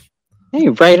 Hey,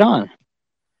 right on.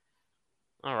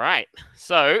 All right.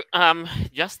 So,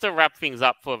 just to wrap things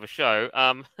up for the show,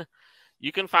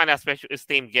 you can find our special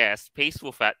esteemed guest,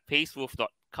 Peacewolf, at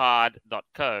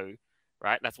peacewolf.card.co.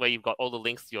 Right, that's where you've got all the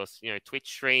links to your Twitch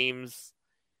streams,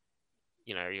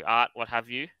 your art, what have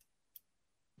you.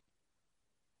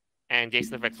 And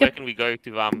Jasonafex, where can we go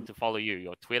to follow you?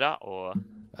 Your Twitter or?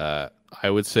 I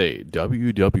would say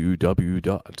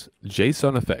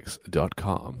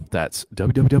www.jasonafex.com. That's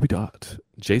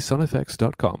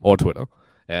www.jasonafex.com or Twitter.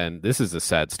 And this is a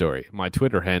sad story. My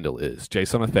Twitter handle is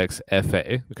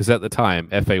JasonafexFA, because at the time,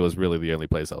 FA was really the only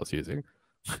place I was using.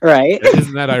 Right.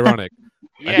 Isn't that ironic?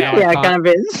 Yeah, it kind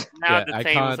of is. Now the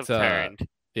tables have turned.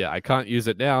 I can't use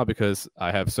it now because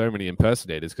I have so many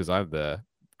impersonators because I'm the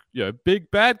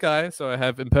big bad guy. So I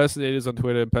have impersonators on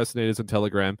Twitter, impersonators on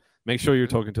Telegram. Make sure you're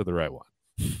talking to the right one.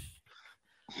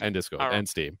 And Discord and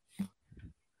Steam.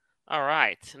 All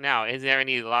right. Now, is there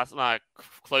any last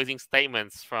closing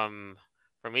statements from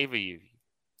either of you?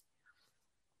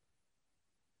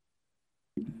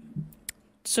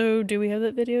 So, do we have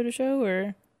that video to show,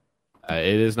 or? It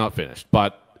is not finished,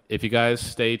 but if you guys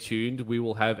stay tuned, we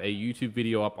will have a YouTube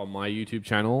video up on my YouTube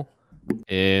channel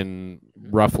in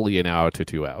roughly an hour to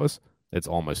 2 hours. It's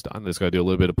almost done. It's going to do a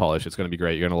little bit of polish. It's going to be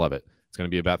great. You're going to love it. It's going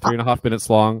to be about 3.5 minutes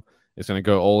long. It's going to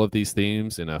go all of these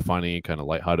themes in a funny, kind of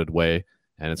lighthearted way,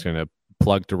 and it's going to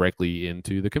plug directly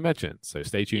into the convention. So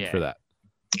stay tuned for that.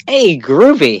 Hey,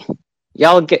 groovy.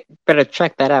 Y'all better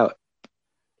check that out.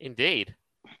 Indeed.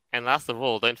 And last of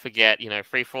all, don't forget,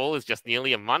 Free For All is just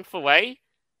nearly a month away.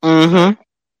 Mm-hmm.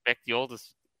 Expect you all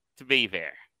to be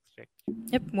there.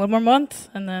 Yep, one more month,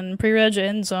 and then pre-reg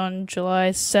ends on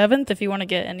July 7th if you want to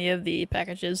get any of the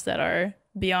packages that are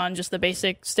beyond just the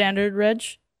basic standard reg.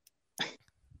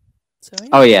 So, yeah.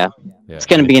 Oh, yeah. It's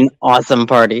going to be an awesome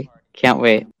party. Can't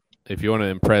wait. If you want to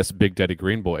impress Big Daddy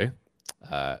Green Boy,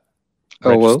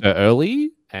 register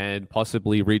early and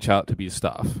possibly reach out to be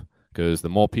staff. Because the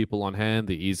more people on hand,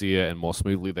 the easier and more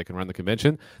smoothly they can run the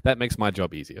convention. That makes my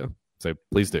job easier. So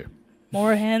please do.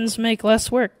 More hands make less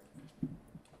work.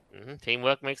 Mm-hmm.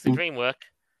 Teamwork makes the dream work.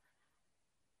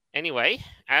 Anyway,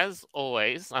 as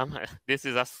always, this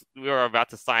is us. We are about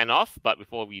to sign off, but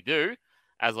before we do,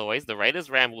 as always, the Raiders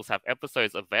Rambles have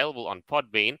episodes available on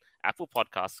Podbean, Apple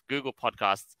Podcasts, Google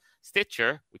Podcasts,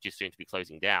 Stitcher, which is soon to be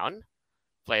closing down,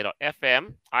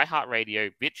 Play.fm,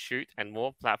 iHeartRadio, BitChute, and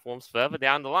more platforms further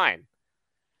down the line.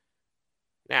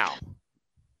 Now,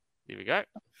 here we go.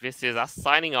 This is us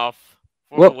signing off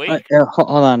for the week. Hold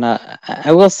on.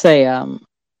 I will say,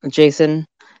 Jason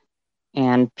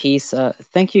and Peace,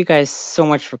 thank you guys so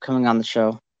much for coming on the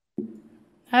show.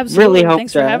 Absolutely. Really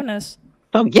Thanks for having us.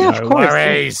 Oh, yeah, of course.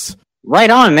 Worries. Right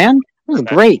on, man. That was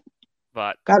great.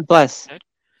 But God bless.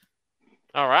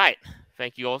 All right.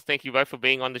 Thank you all. Thank you both for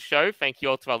being on the show. Thank you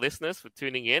all to our listeners for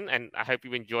tuning in, and I hope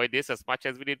you enjoyed this as much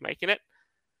as we did making it.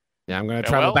 Yeah, I'm going to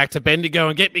travel back to Bendigo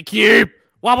and get me cube.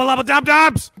 Wobble wobble dub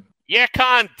dubs. Yeah,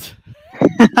 cunt.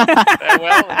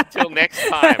 Farewell until next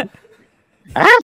time.